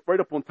top, right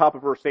up on top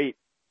of verse 8.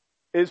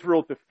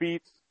 Israel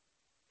defeats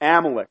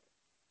Amalek.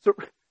 So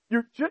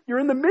you're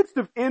in the midst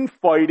of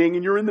infighting,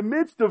 and you're in the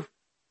midst of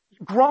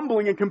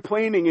grumbling and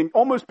complaining and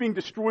almost being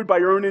destroyed by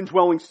your own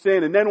indwelling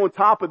sin. And then on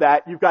top of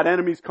that, you've got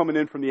enemies coming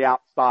in from the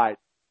outside.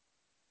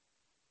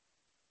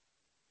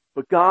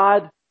 But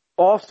God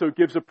also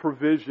gives a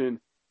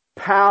provision,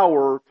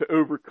 power to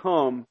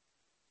overcome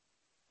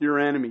your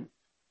enemies.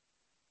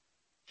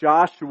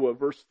 Joshua,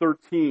 verse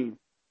 13,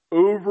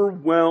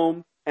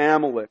 overwhelmed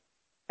Amalek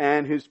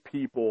and his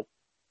people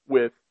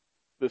with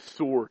the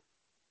sword.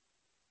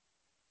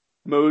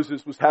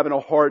 Moses was having a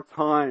hard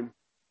time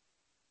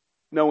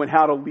knowing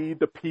how to lead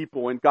the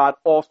people, and God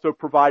also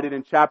provided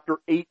in chapter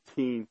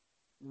 18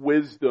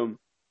 wisdom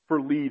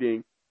for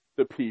leading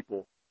the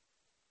people.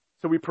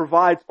 So he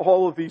provides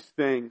all of these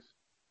things.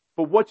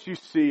 But what you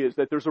see is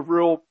that there's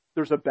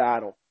a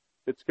battle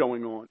that's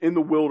going on in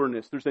the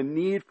wilderness. There's a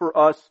need for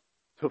us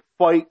to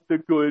fight the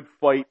good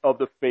fight of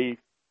the faith,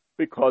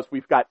 because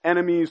we've got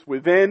enemies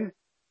within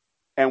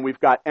and we've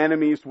got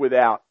enemies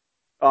without.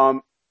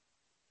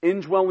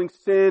 Indwelling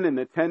sin and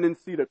the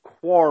tendency to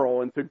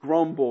quarrel and to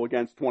grumble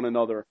against one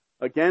another,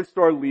 against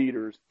our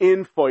leaders,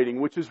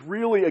 infighting, which is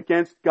really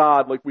against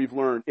God, like we've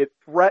learned. It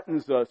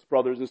threatens us,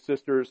 brothers and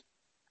sisters,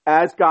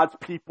 as God's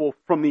people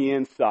from the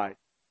inside.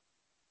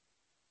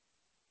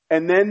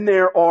 And then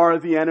there are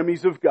the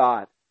enemies of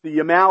God,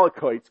 the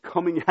Amalekites,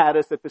 coming at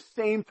us at the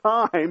same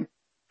time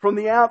from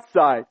the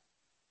outside.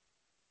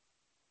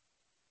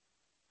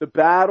 The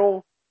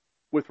battle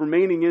with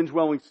remaining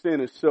indwelling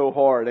sin is so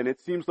hard, and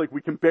it seems like we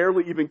can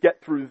barely even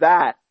get through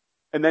that,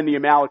 and then the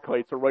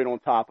Amalekites are right on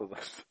top of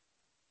us.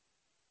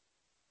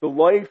 The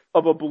life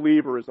of a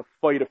believer is a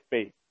fight of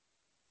faith.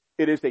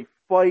 It is a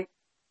fight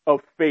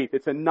of faith.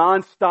 It's a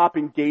non-stop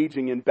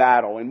engaging in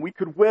battle, and we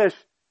could wish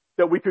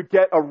that we could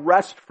get a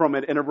rest from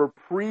it and a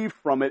reprieve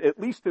from it, at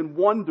least in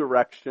one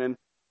direction.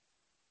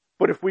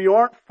 But if we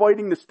aren't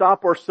fighting to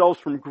stop ourselves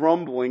from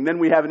grumbling, then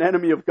we have an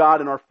enemy of God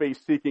in our face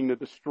seeking to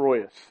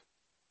destroy us.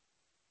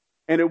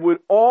 And it would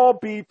all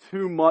be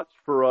too much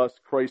for us,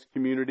 Christ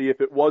community, if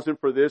it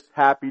wasn't for this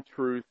happy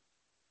truth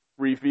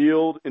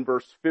revealed in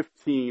verse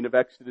 15 of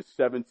Exodus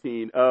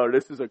 17. Oh,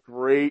 this is a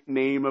great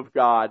name of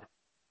God.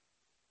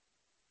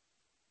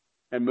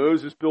 And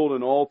Moses built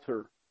an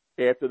altar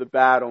after the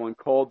battle and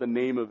called the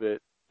name of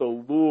it, "The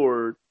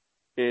Lord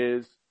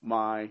is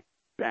my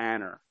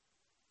banner."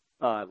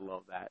 Oh, I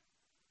love that.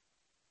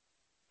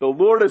 The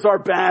Lord is our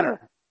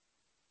banner.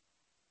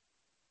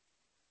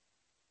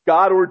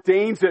 God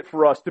ordains it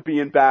for us to be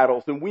in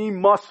battles, and we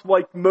must,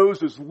 like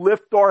Moses,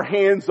 lift our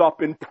hands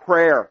up in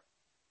prayer,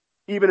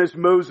 even as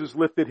Moses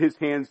lifted his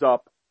hands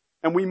up.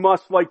 And we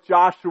must, like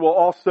Joshua,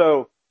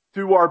 also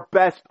do our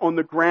best on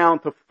the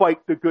ground to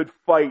fight the good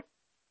fight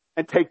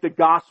and take the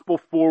gospel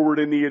forward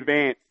in the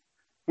advance.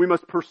 We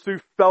must pursue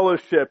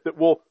fellowship that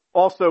will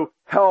also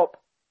help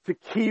to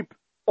keep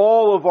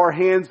all of our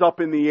hands up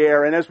in the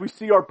air. And as we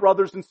see our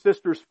brothers and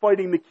sisters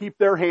fighting to keep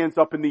their hands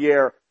up in the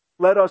air,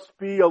 let us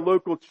be a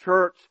local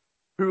church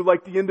who,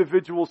 like the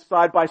individuals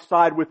side by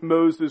side with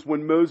Moses,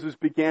 when Moses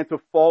began to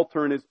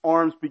falter and his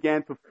arms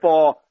began to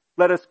fall,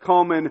 let us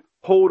come and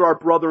hold our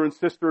brother and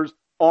sisters'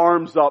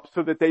 arms up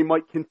so that they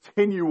might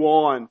continue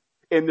on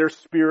in their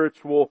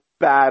spiritual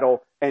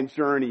battle and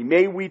journey.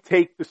 May we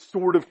take the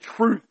sword of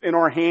truth in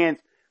our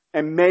hands,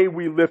 and may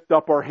we lift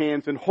up our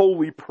hands in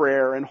holy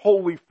prayer and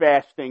holy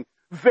fasting,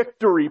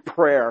 victory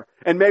prayer,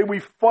 and may we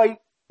fight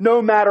no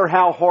matter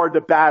how hard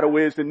the battle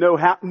is and no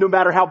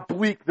matter how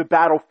bleak the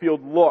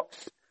battlefield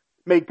looks.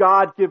 May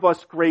God give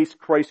us grace,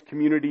 Christ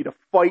community, to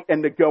fight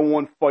and to go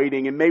on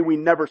fighting, and may we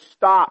never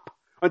stop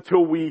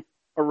until we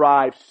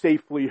arrive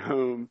safely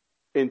home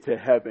into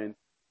heaven.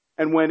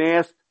 And when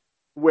asked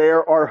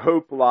where our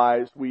hope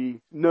lies,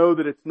 we know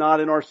that it's not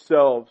in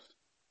ourselves,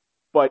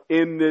 but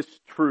in this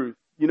truth.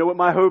 You know what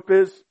my hope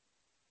is?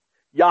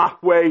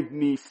 Yahweh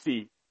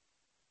Nisi.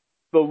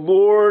 The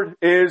Lord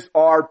is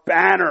our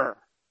banner!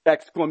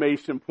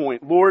 Exclamation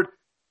point. Lord,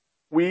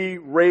 we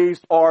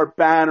raised our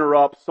banner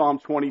up, Psalm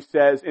 20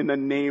 says, in the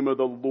name of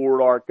the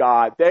Lord our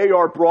God. They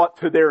are brought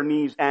to their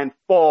knees and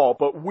fall,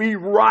 but we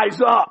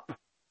rise up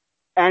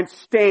and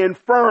stand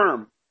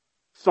firm,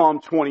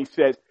 Psalm 20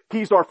 says.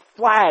 He's our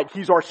flag.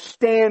 He's our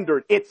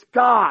standard. It's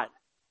God.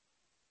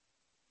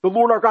 The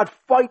Lord our God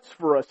fights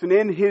for us, and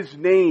in His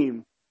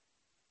name,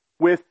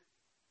 with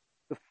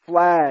the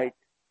flag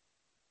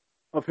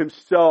of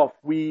Himself,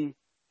 we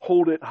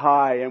hold it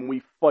high and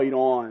we fight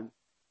on.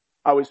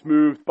 I was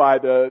moved by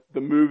the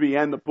movie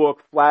and the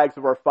book, Flags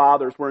of Our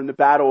Fathers, where in the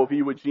Battle of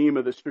Iwo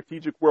Jima, the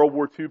strategic World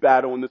War II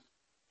battle in the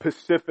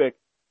Pacific,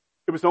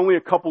 it was only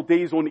a couple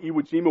days on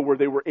Iwo Jima where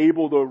they were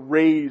able to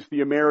raise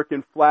the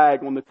American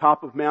flag on the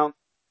top of Mount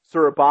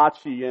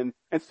Suribachi.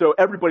 And so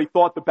everybody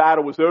thought the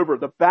battle was over.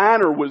 The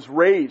banner was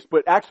raised.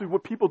 But actually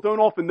what people don't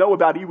often know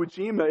about Iwo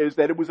Jima is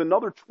that it was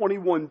another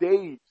 21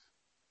 days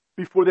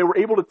before they were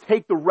able to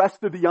take the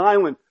rest of the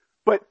island.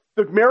 But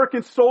the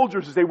American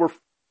soldiers, as they were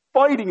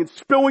fighting and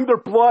spilling their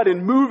blood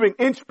and moving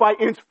inch by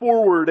inch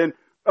forward and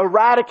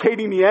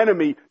eradicating the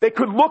enemy, they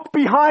could look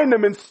behind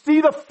them and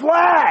see the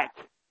flag.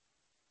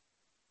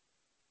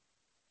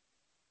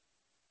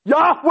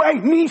 Yahweh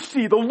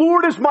Nisi, the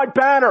Lord is my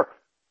banner.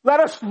 Let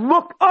us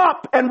look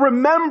up and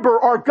remember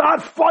our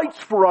God fights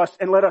for us,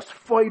 and let us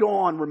fight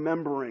on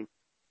remembering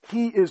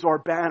He is our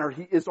banner.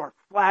 He is our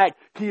flag.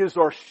 He is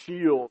our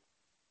shield.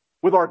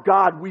 With our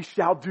God we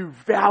shall do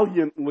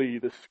valiantly,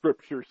 the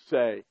scriptures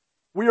say.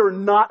 We are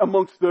not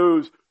amongst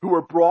those who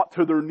are brought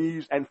to their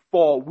knees and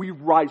fall. We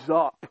rise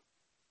up.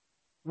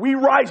 We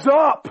rise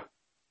up,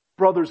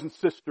 brothers and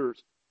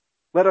sisters.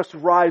 Let us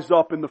rise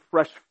up in the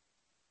fresh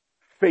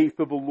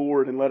faith of the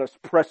Lord, and let us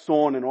press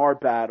on in our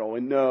battle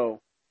and know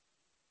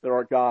that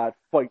our God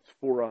fights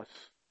for us.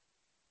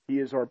 He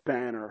is our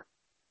banner.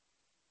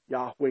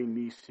 Yahweh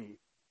Nisi.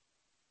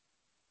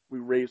 We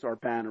raise our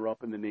banner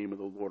up in the name of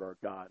the Lord our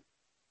God.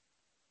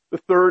 The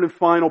third and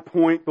final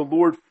point, the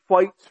Lord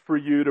fights for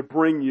you to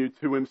bring you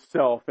to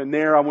Himself. And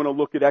there I want to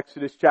look at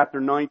Exodus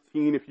chapter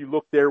 19. If you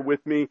look there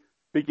with me,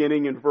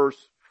 beginning in verse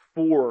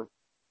 4,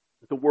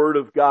 the Word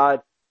of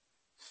God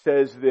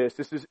says this.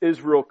 This is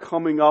Israel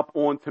coming up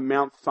onto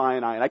Mount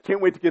Sinai. And I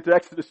can't wait to get to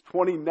Exodus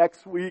 20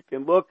 next week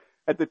and look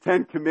at the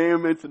 10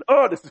 Commandments. And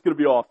this is going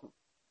to be awesome.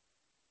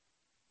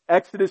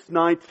 Exodus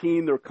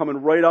 19, they're coming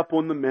right up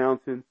on the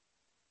mountain.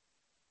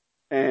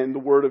 And the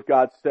Word of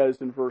God says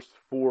in verse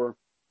 4,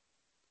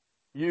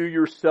 you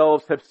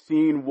yourselves have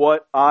seen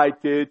what I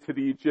did to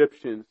the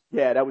Egyptians.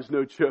 Yeah, that was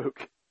no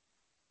joke.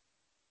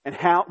 And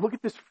how, look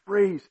at this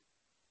phrase,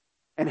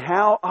 and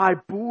how I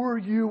bore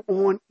you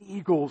on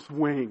eagle's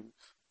wings.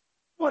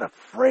 What a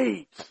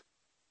phrase.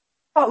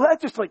 Oh,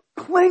 let's just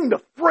cling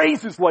to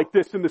phrases like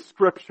this in the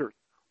scriptures.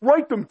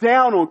 Write them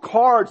down on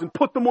cards and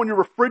put them on your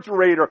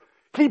refrigerator.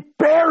 He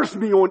bears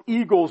me on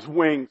eagle's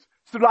wings,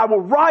 so that I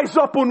will rise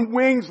up on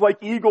wings like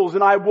eagles,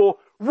 and I will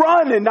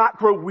run and not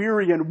grow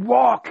weary, and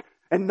walk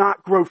and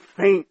not grow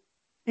faint.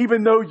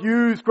 Even though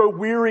youths grow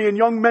weary and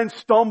young men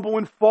stumble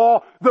and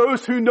fall,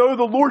 those who know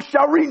the Lord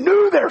shall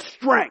renew their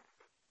strength.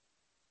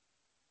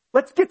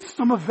 Let's get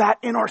some of that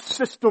in our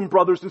system,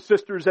 brothers and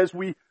sisters, as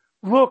we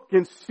look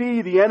and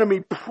see the enemy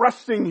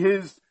pressing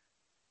his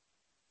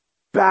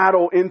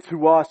battle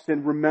into us,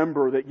 and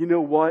remember that, you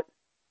know what?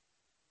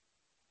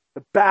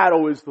 The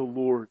battle is the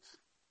Lord's.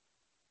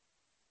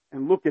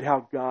 And look at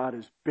how God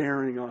is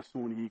bearing us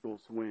on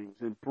eagle's wings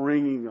and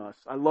bringing us.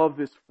 I love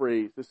this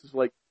phrase. This is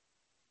like,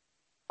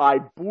 I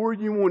bore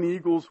you on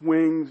eagle's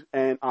wings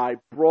and I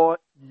brought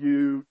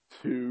you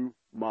to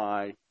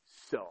myself.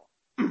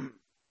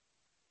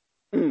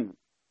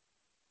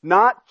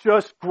 Not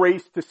just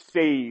grace to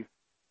save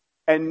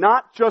and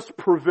not just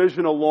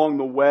provision along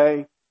the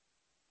way.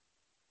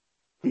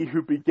 He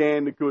who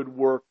began the good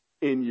work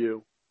in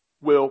you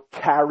will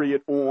carry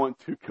it on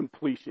to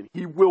completion.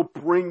 He will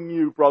bring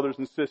you, brothers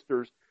and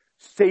sisters,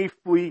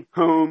 safely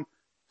home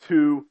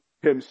to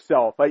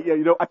Himself. I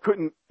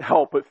couldn't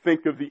help but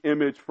think of the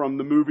image from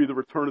the movie The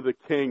Return of the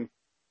King,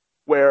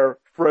 where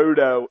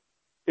Frodo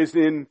is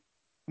in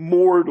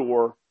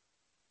Mordor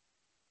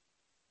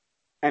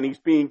and he's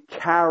being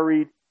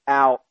carried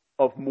out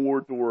of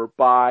Mordor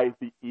by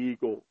the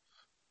eagles.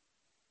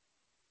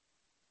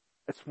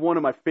 It's one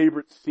of my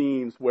favorite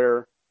scenes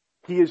where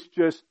he is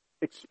just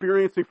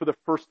experiencing for the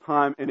first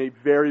time in a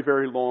very,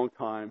 very long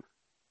time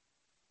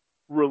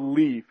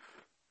relief.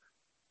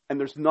 And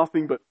there's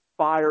nothing but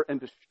fire and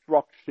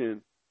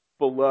destruction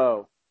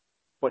below.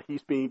 But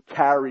he's being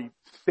carried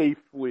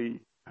safely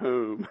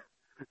home.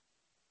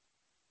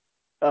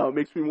 Oh, it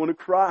makes me want to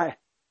cry.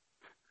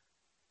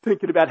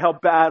 Thinking about how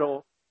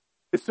battle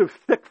is so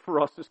thick for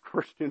us as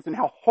Christians and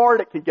how hard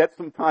it can get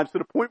sometimes, to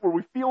the point where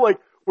we feel like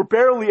we're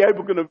barely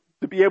able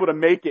to be able to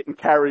make it and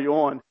carry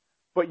on.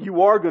 But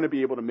you are going to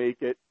be able to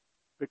make it,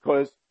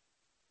 because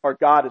our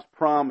God has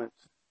promised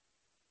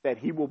that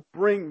He will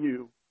bring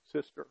you,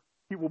 sister.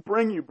 He will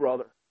bring you,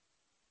 brother,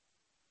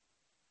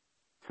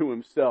 to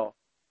himself.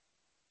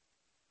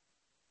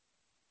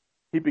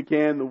 He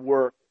began the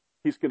work.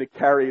 He's going to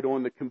carry it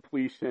on to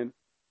completion.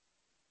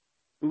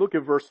 Look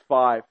at verse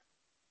 5.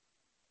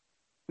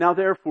 Now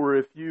therefore,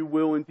 if you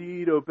will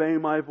indeed obey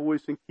my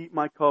voice and keep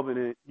my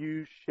covenant,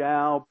 you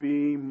shall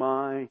be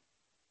my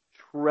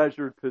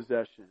treasured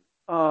possession.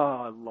 Oh,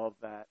 I love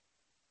that.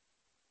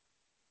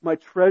 My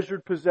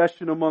treasured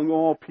possession among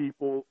all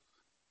people.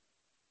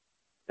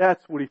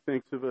 That's what he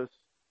thinks of us.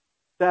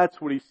 That's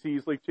what he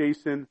sees, like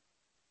Jason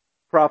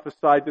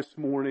prophesied this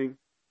morning.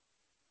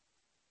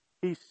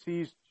 He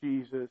sees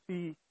Jesus.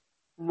 He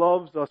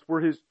loves us.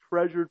 We're his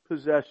treasured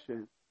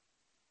possession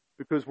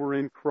because we're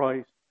in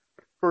Christ.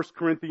 1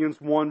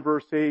 Corinthians 1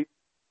 verse 8.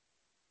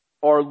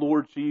 Our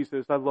Lord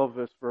Jesus, I love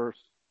this verse.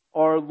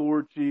 Our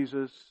Lord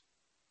Jesus,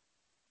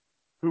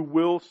 who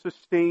will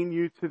sustain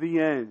you to the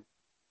end,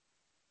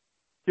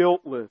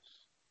 guiltless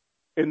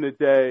in the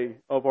day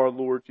of our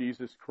Lord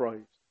Jesus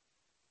Christ.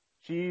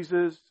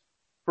 Jesus,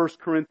 1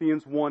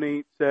 Corinthians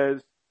 1:8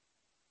 says,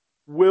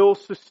 will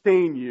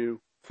sustain you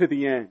to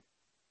the end.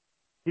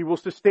 He will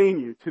sustain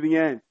you to the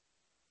end.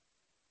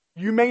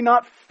 You may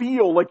not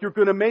feel like you're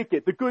going to make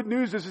it. The good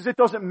news is it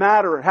doesn't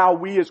matter how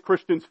we as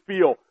Christians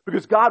feel,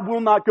 because God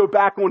will not go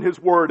back on his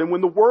word. And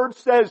when the word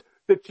says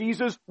that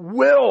Jesus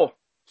will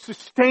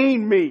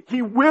sustain me,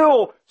 he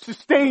will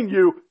sustain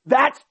you,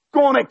 that's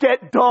going to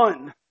get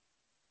done.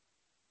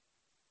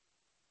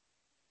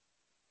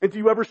 And do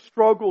you ever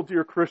struggle,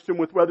 dear Christian,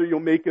 with whether you'll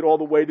make it all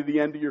the way to the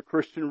end of your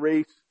Christian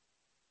race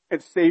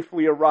and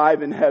safely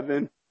arrive in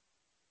heaven?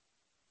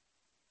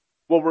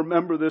 Well,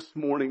 remember this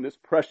morning, this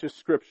precious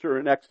scripture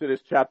in Exodus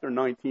chapter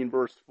 19,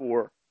 verse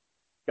 4.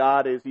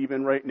 God is,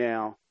 even right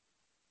now,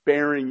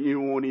 bearing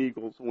you on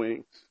eagle's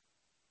wings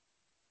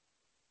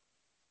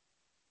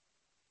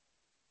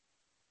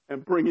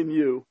and bringing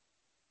you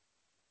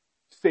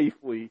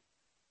safely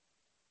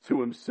to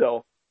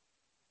himself.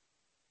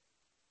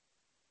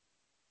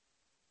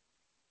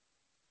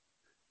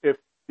 If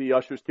the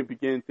ushers can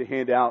begin to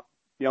hand out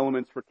the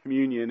elements for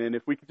communion, and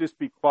if we could just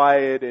be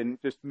quiet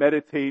and just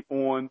meditate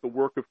on the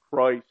work of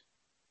Christ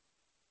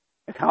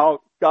and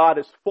how God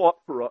has fought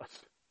for us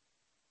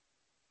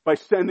by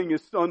sending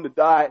his son to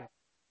die.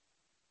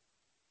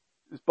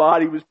 His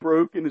body was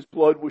broken, his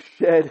blood was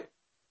shed.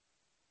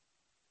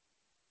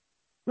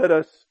 Let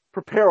us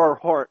prepare our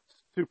hearts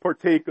to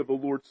partake of the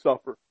Lord's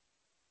Supper.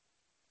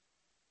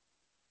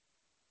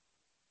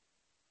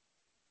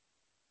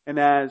 And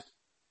as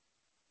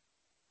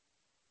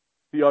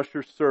the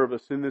ushers serve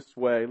us in this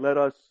way, let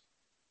us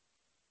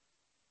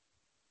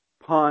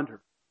ponder.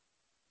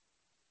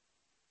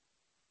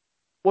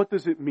 What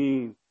does it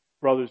mean,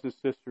 brothers and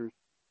sisters,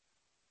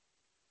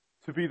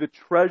 to be the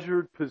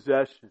treasured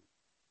possession?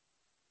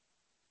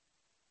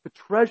 The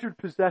treasured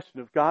possession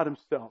of God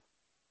himself.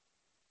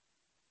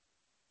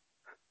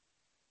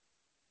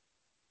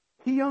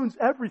 He owns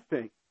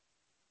everything.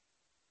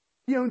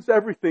 He owns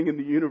everything in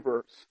the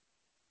universe.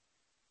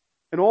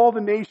 And all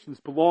the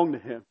nations belong to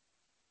him.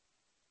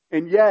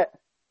 And yet,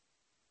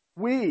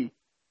 we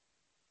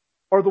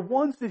are the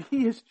ones that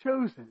he has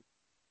chosen.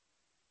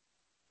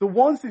 The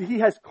ones that he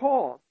has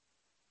called.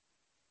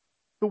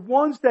 The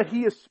ones that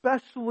he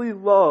especially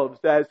loves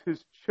as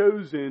his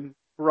chosen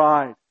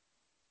bride.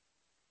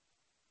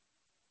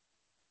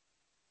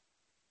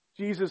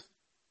 Jesus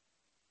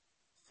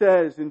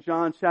says in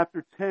John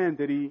chapter 10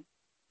 that he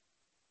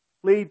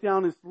laid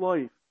down his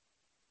life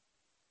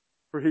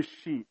for his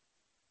sheep.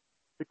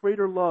 The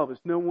greater love is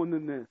no one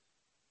than this,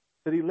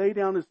 that he laid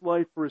down his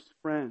life for his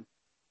friends.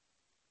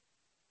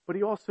 But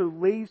he also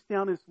lays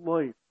down his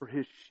life for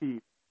his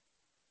sheep.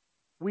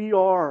 We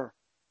are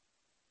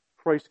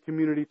Christ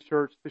Community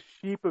Church, the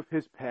sheep of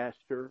his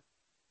pasture,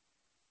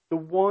 the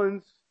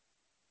ones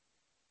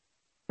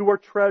who are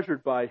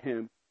treasured by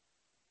him,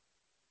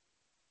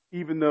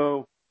 even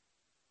though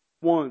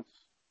once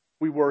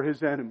we were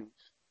his enemies.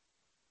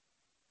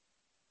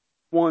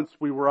 Once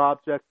we were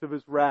objects of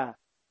his wrath.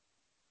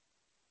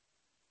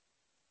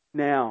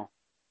 Now,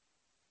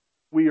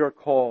 we are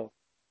called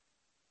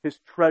his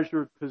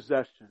treasured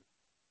possession.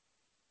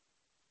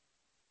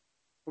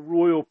 A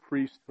royal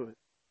priesthood.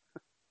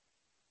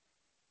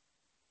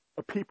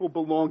 A people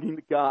belonging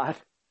to God.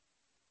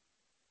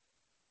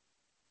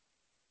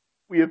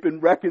 We have been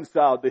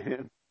reconciled to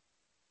him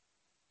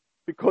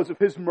because of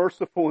his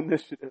merciful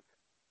initiative.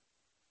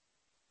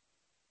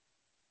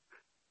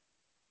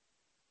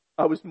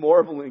 I was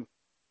marveling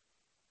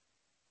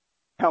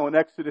how in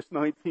Exodus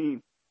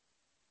 19,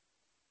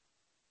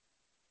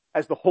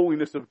 as the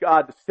holiness of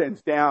God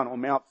descends down on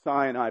Mount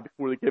Sinai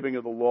before the giving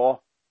of the law,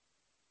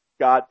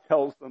 God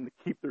tells them to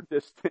keep their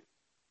distance.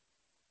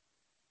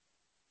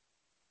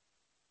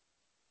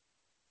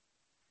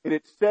 And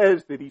it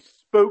says that he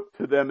spoke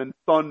to them in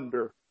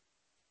thunder.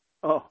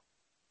 Oh,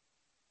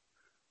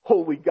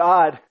 holy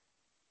God,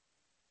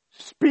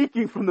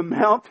 speaking from the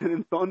mountain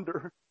in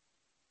thunder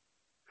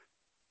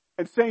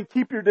and saying,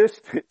 keep your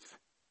distance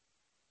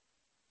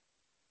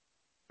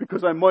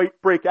because I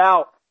might break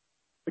out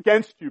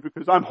against you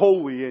because I'm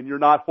holy and you're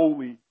not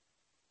holy.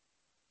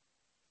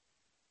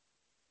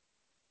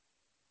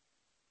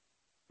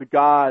 The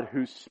God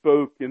who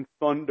spoke in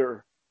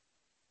thunder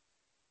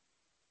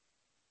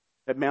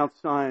at Mount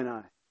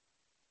Sinai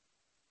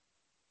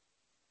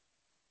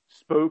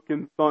spoke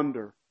in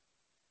thunder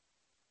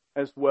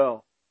as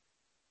well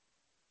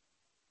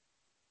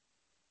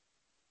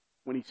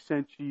when He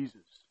sent Jesus.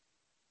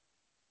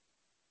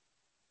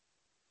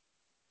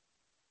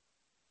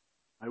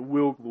 I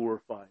will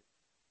glorify it,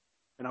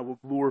 and I will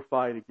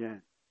glorify it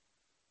again.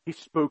 He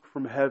spoke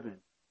from heaven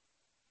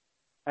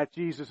at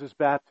Jesus'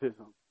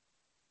 baptism,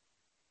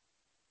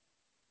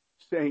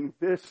 saying,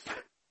 "This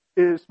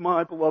is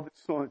my beloved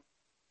Son,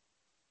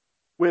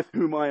 with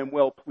whom I am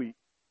well pleased.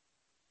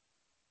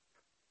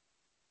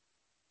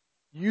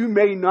 You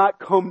may not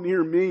come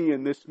near me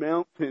in this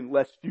mountain,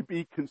 lest you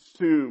be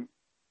consumed,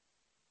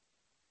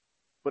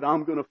 but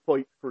I'm going to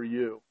fight for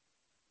you.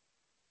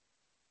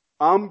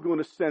 I'm going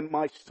to send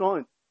my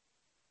Son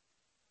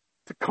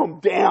to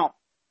come down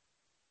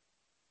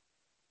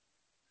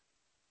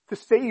to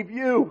save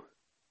you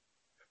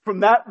from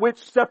that which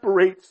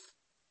separates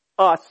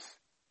us,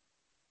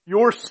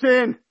 your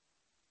sin.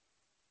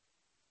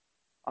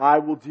 I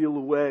will deal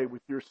away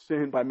with your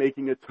sin by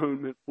making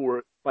atonement for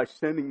it, by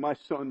sending my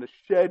Son to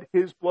shed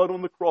His blood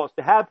on the cross,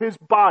 to have His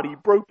body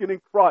broken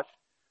and crushed,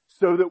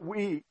 so that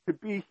we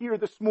could be here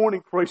this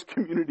morning, Christ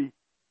community.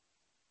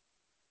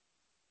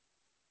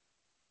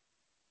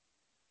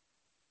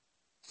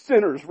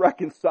 Sinners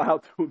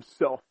reconciled to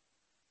Himself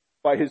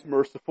by His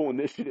merciful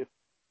initiative.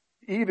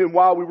 Even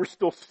while we were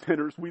still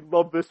sinners, we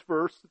love this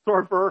verse. It's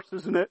our verse,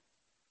 isn't it?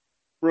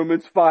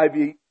 Romans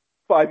 5:8.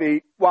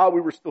 While we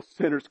were still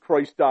sinners,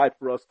 Christ died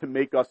for us to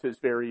make us His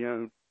very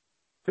own,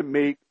 to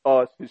make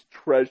us His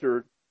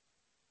treasured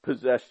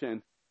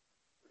possession.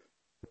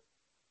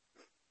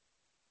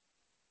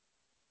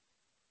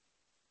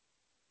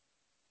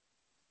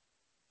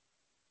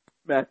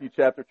 Matthew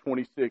chapter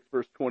 26,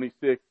 verse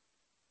 26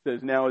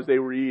 says, "Now as they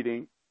were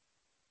eating,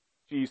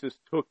 Jesus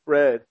took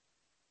bread,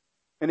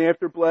 and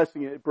after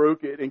blessing it,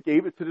 broke it, and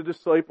gave it to the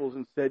disciples,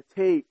 and said,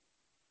 'Take,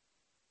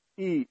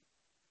 eat.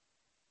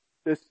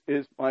 This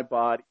is my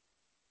body.'"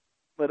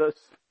 Let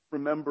us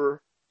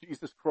remember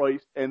Jesus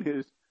Christ and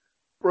His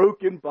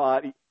broken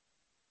body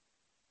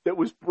that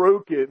was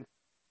broken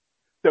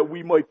that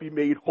we might be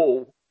made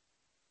whole.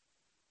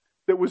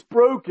 That was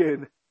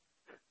broken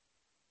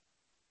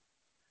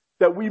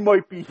that we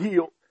might be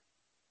healed.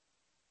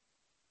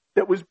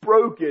 That was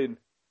broken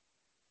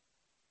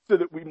so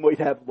that we might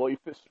have life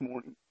this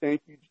morning.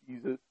 Thank you,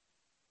 Jesus.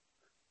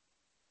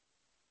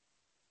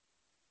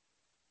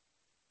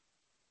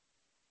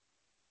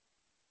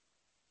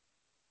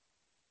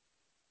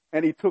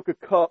 And He took a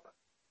cup,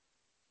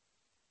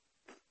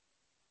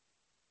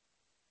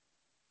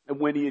 and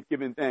when He had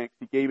given thanks,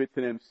 He gave it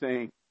to them,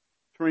 saying,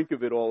 "Drink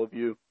of it, all of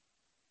you,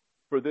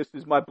 for this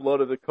is my blood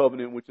of the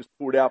covenant, which is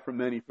poured out for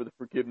many for the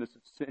forgiveness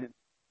of sin.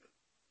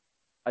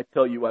 I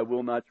tell you, I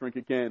will not drink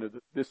again of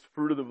this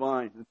fruit of the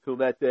vine until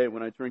that day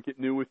when I drink it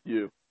new with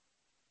you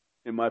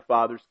in my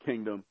Father's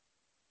kingdom."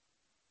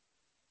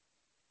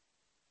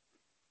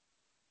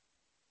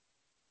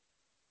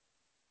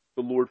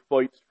 The Lord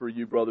fights for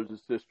you, brothers and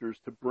sisters,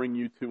 to bring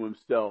you to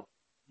Himself.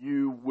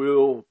 You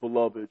will,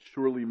 beloved,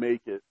 surely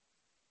make it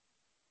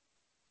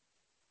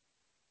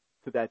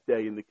to that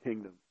day in the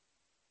kingdom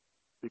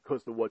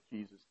because of what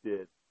Jesus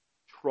did.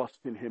 Trust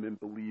in Him and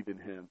believe in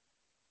Him.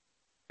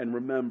 And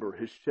remember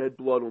His shed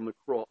blood on the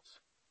cross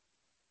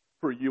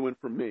for you and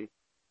for me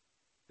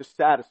to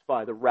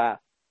satisfy the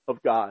wrath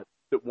of God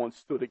that once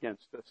stood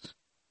against us.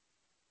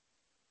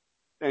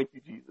 Thank you,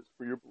 Jesus,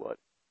 for your blood.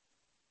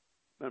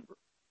 Remember.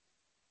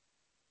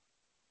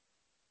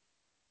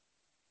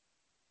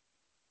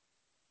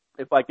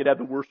 If I could have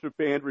the worship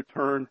band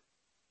return,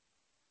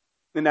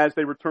 and as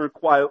they return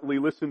quietly,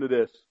 listen to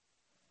this.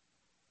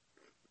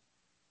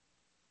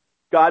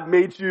 God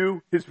made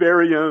you His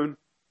very own.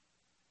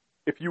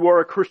 If you are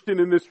a Christian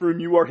in this room,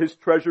 you are His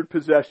treasured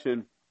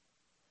possession.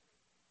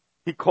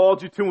 He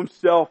called you to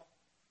Himself,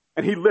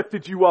 and He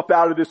lifted you up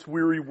out of this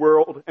weary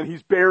world, and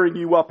He's bearing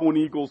you up on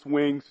eagle's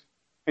wings,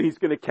 and He's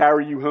going to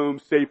carry you home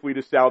safely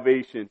to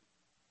salvation.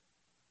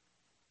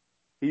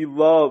 He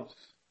loves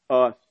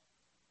us.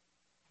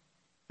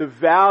 The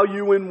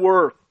value and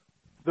worth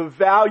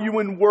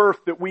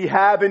that we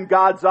have in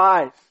God's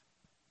eyes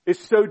is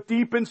so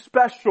deep and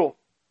special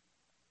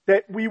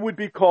that we would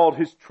be called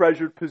His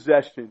treasured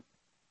possession.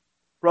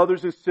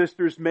 Brothers and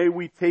sisters, may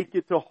we take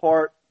it to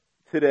heart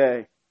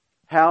today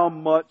how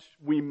much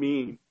we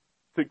mean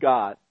to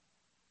God.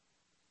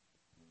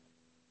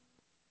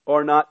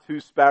 Are not two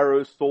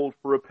sparrows sold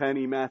for a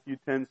penny, Matthew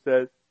 10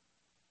 says,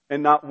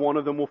 and not one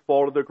of them will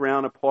fall to the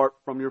ground apart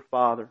from your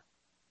Father.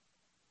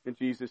 And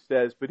Jesus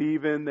says, but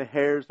even the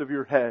hairs of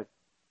your head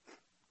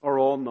are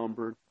all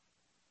numbered.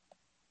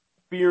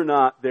 Fear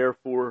not,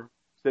 therefore,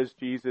 says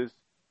Jesus,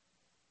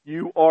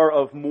 you are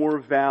of more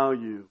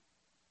value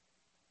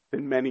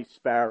than many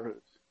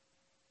sparrows.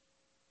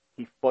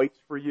 He fights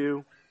for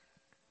you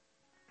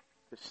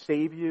to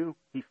save you.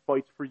 He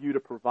fights for you to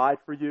provide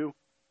for you.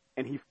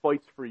 And He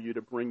fights for you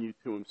to bring you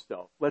to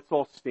Himself. Let's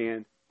all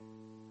stand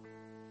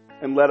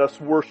and let us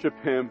worship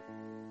Him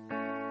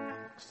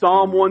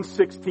Psalm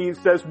 116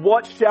 says,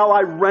 "What shall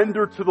I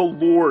render to the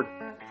Lord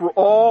for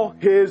all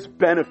His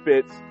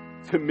benefits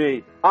to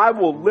me? I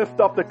will lift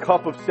up the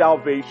cup of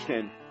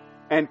salvation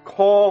and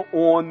call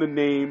on the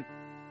name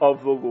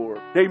of the Lord."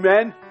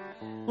 Amen.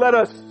 Let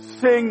us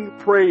sing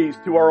praise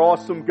to our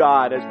awesome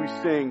God as we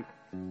sing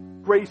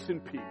Grace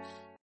and Peace.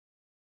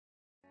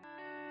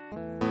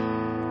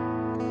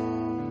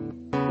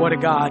 What a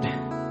God.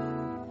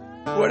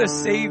 What a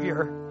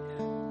Savior.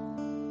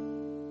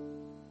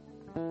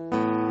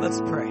 Let's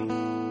pray.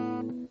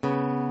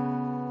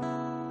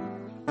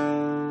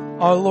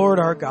 Our Lord,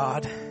 our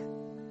God,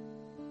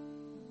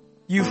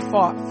 you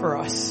fought for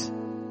us.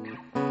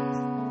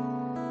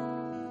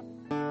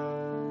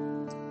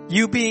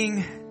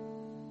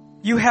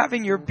 You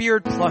having your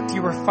beard plucked,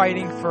 you were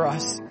fighting for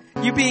us.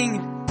 You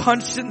being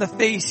punched in the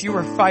face, you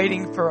were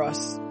fighting for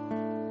us.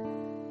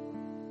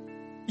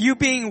 You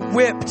being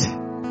whipped,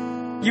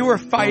 you were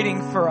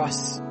fighting for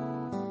us.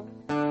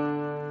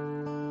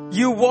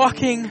 You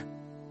walking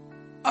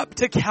up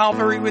to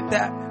Calvary with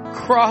that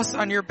cross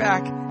on your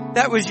back,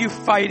 that was you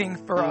fighting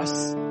for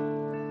us.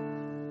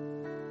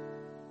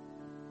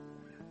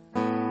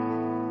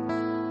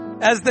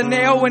 As the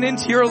nail went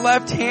into your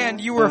left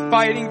hand, you were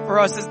fighting for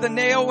us. As the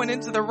nail went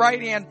into the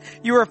right hand,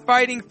 you were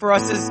fighting for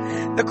us. As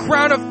the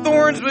crown of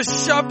thorns was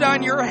shoved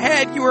on your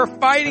head, you were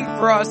fighting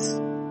for us.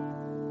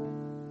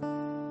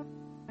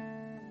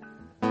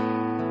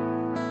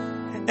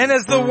 And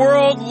as the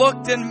world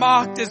looked and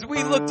mocked, as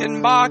we looked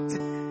and mocked,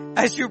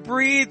 as you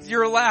breathed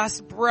your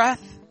last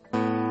breath,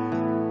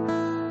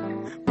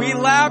 we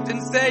laughed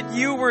and said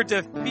you were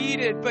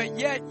defeated, but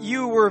yet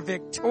you were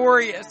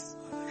victorious.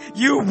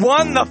 You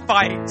won the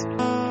fight.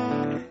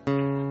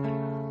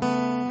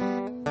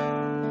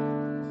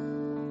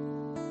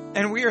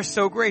 And we are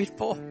so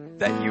grateful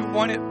that you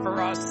won it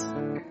for us.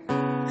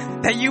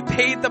 That you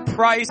paid the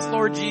price,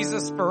 Lord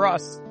Jesus, for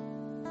us.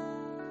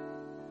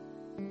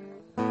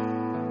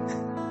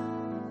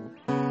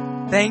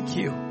 Thank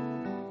you.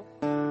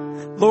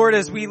 Lord,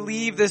 as we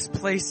leave this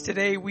place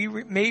today,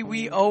 may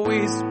we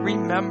always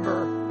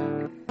remember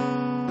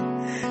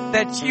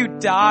that you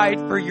died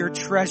for your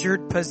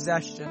treasured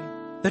possession,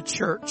 the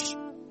church.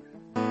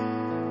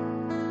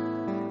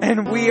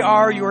 And we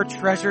are your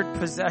treasured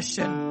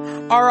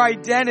possession. Our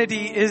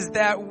identity is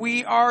that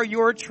we are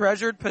your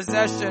treasured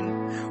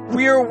possession.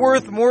 We are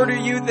worth more to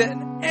you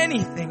than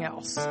anything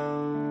else.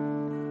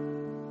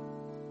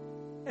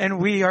 And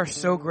we are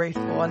so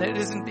grateful. And it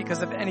isn't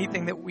because of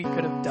anything that we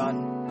could have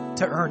done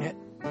to earn it,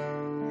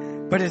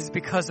 but it's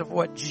because of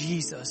what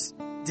Jesus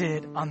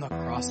did on the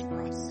cross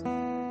for us.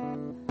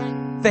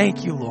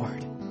 Thank you,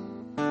 Lord.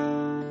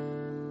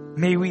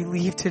 May we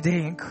leave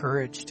today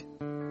encouraged.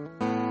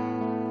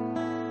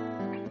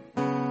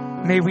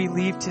 May we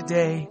leave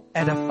today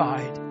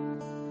edified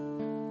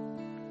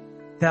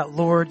that,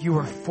 Lord, you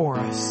are for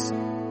us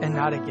and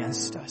not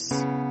against us.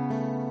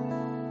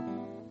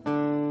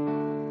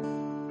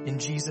 In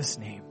Jesus'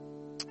 name,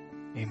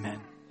 amen.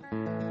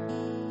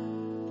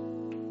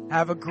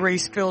 Have a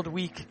grace-filled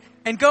week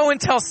and go and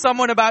tell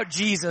someone about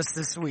Jesus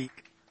this week.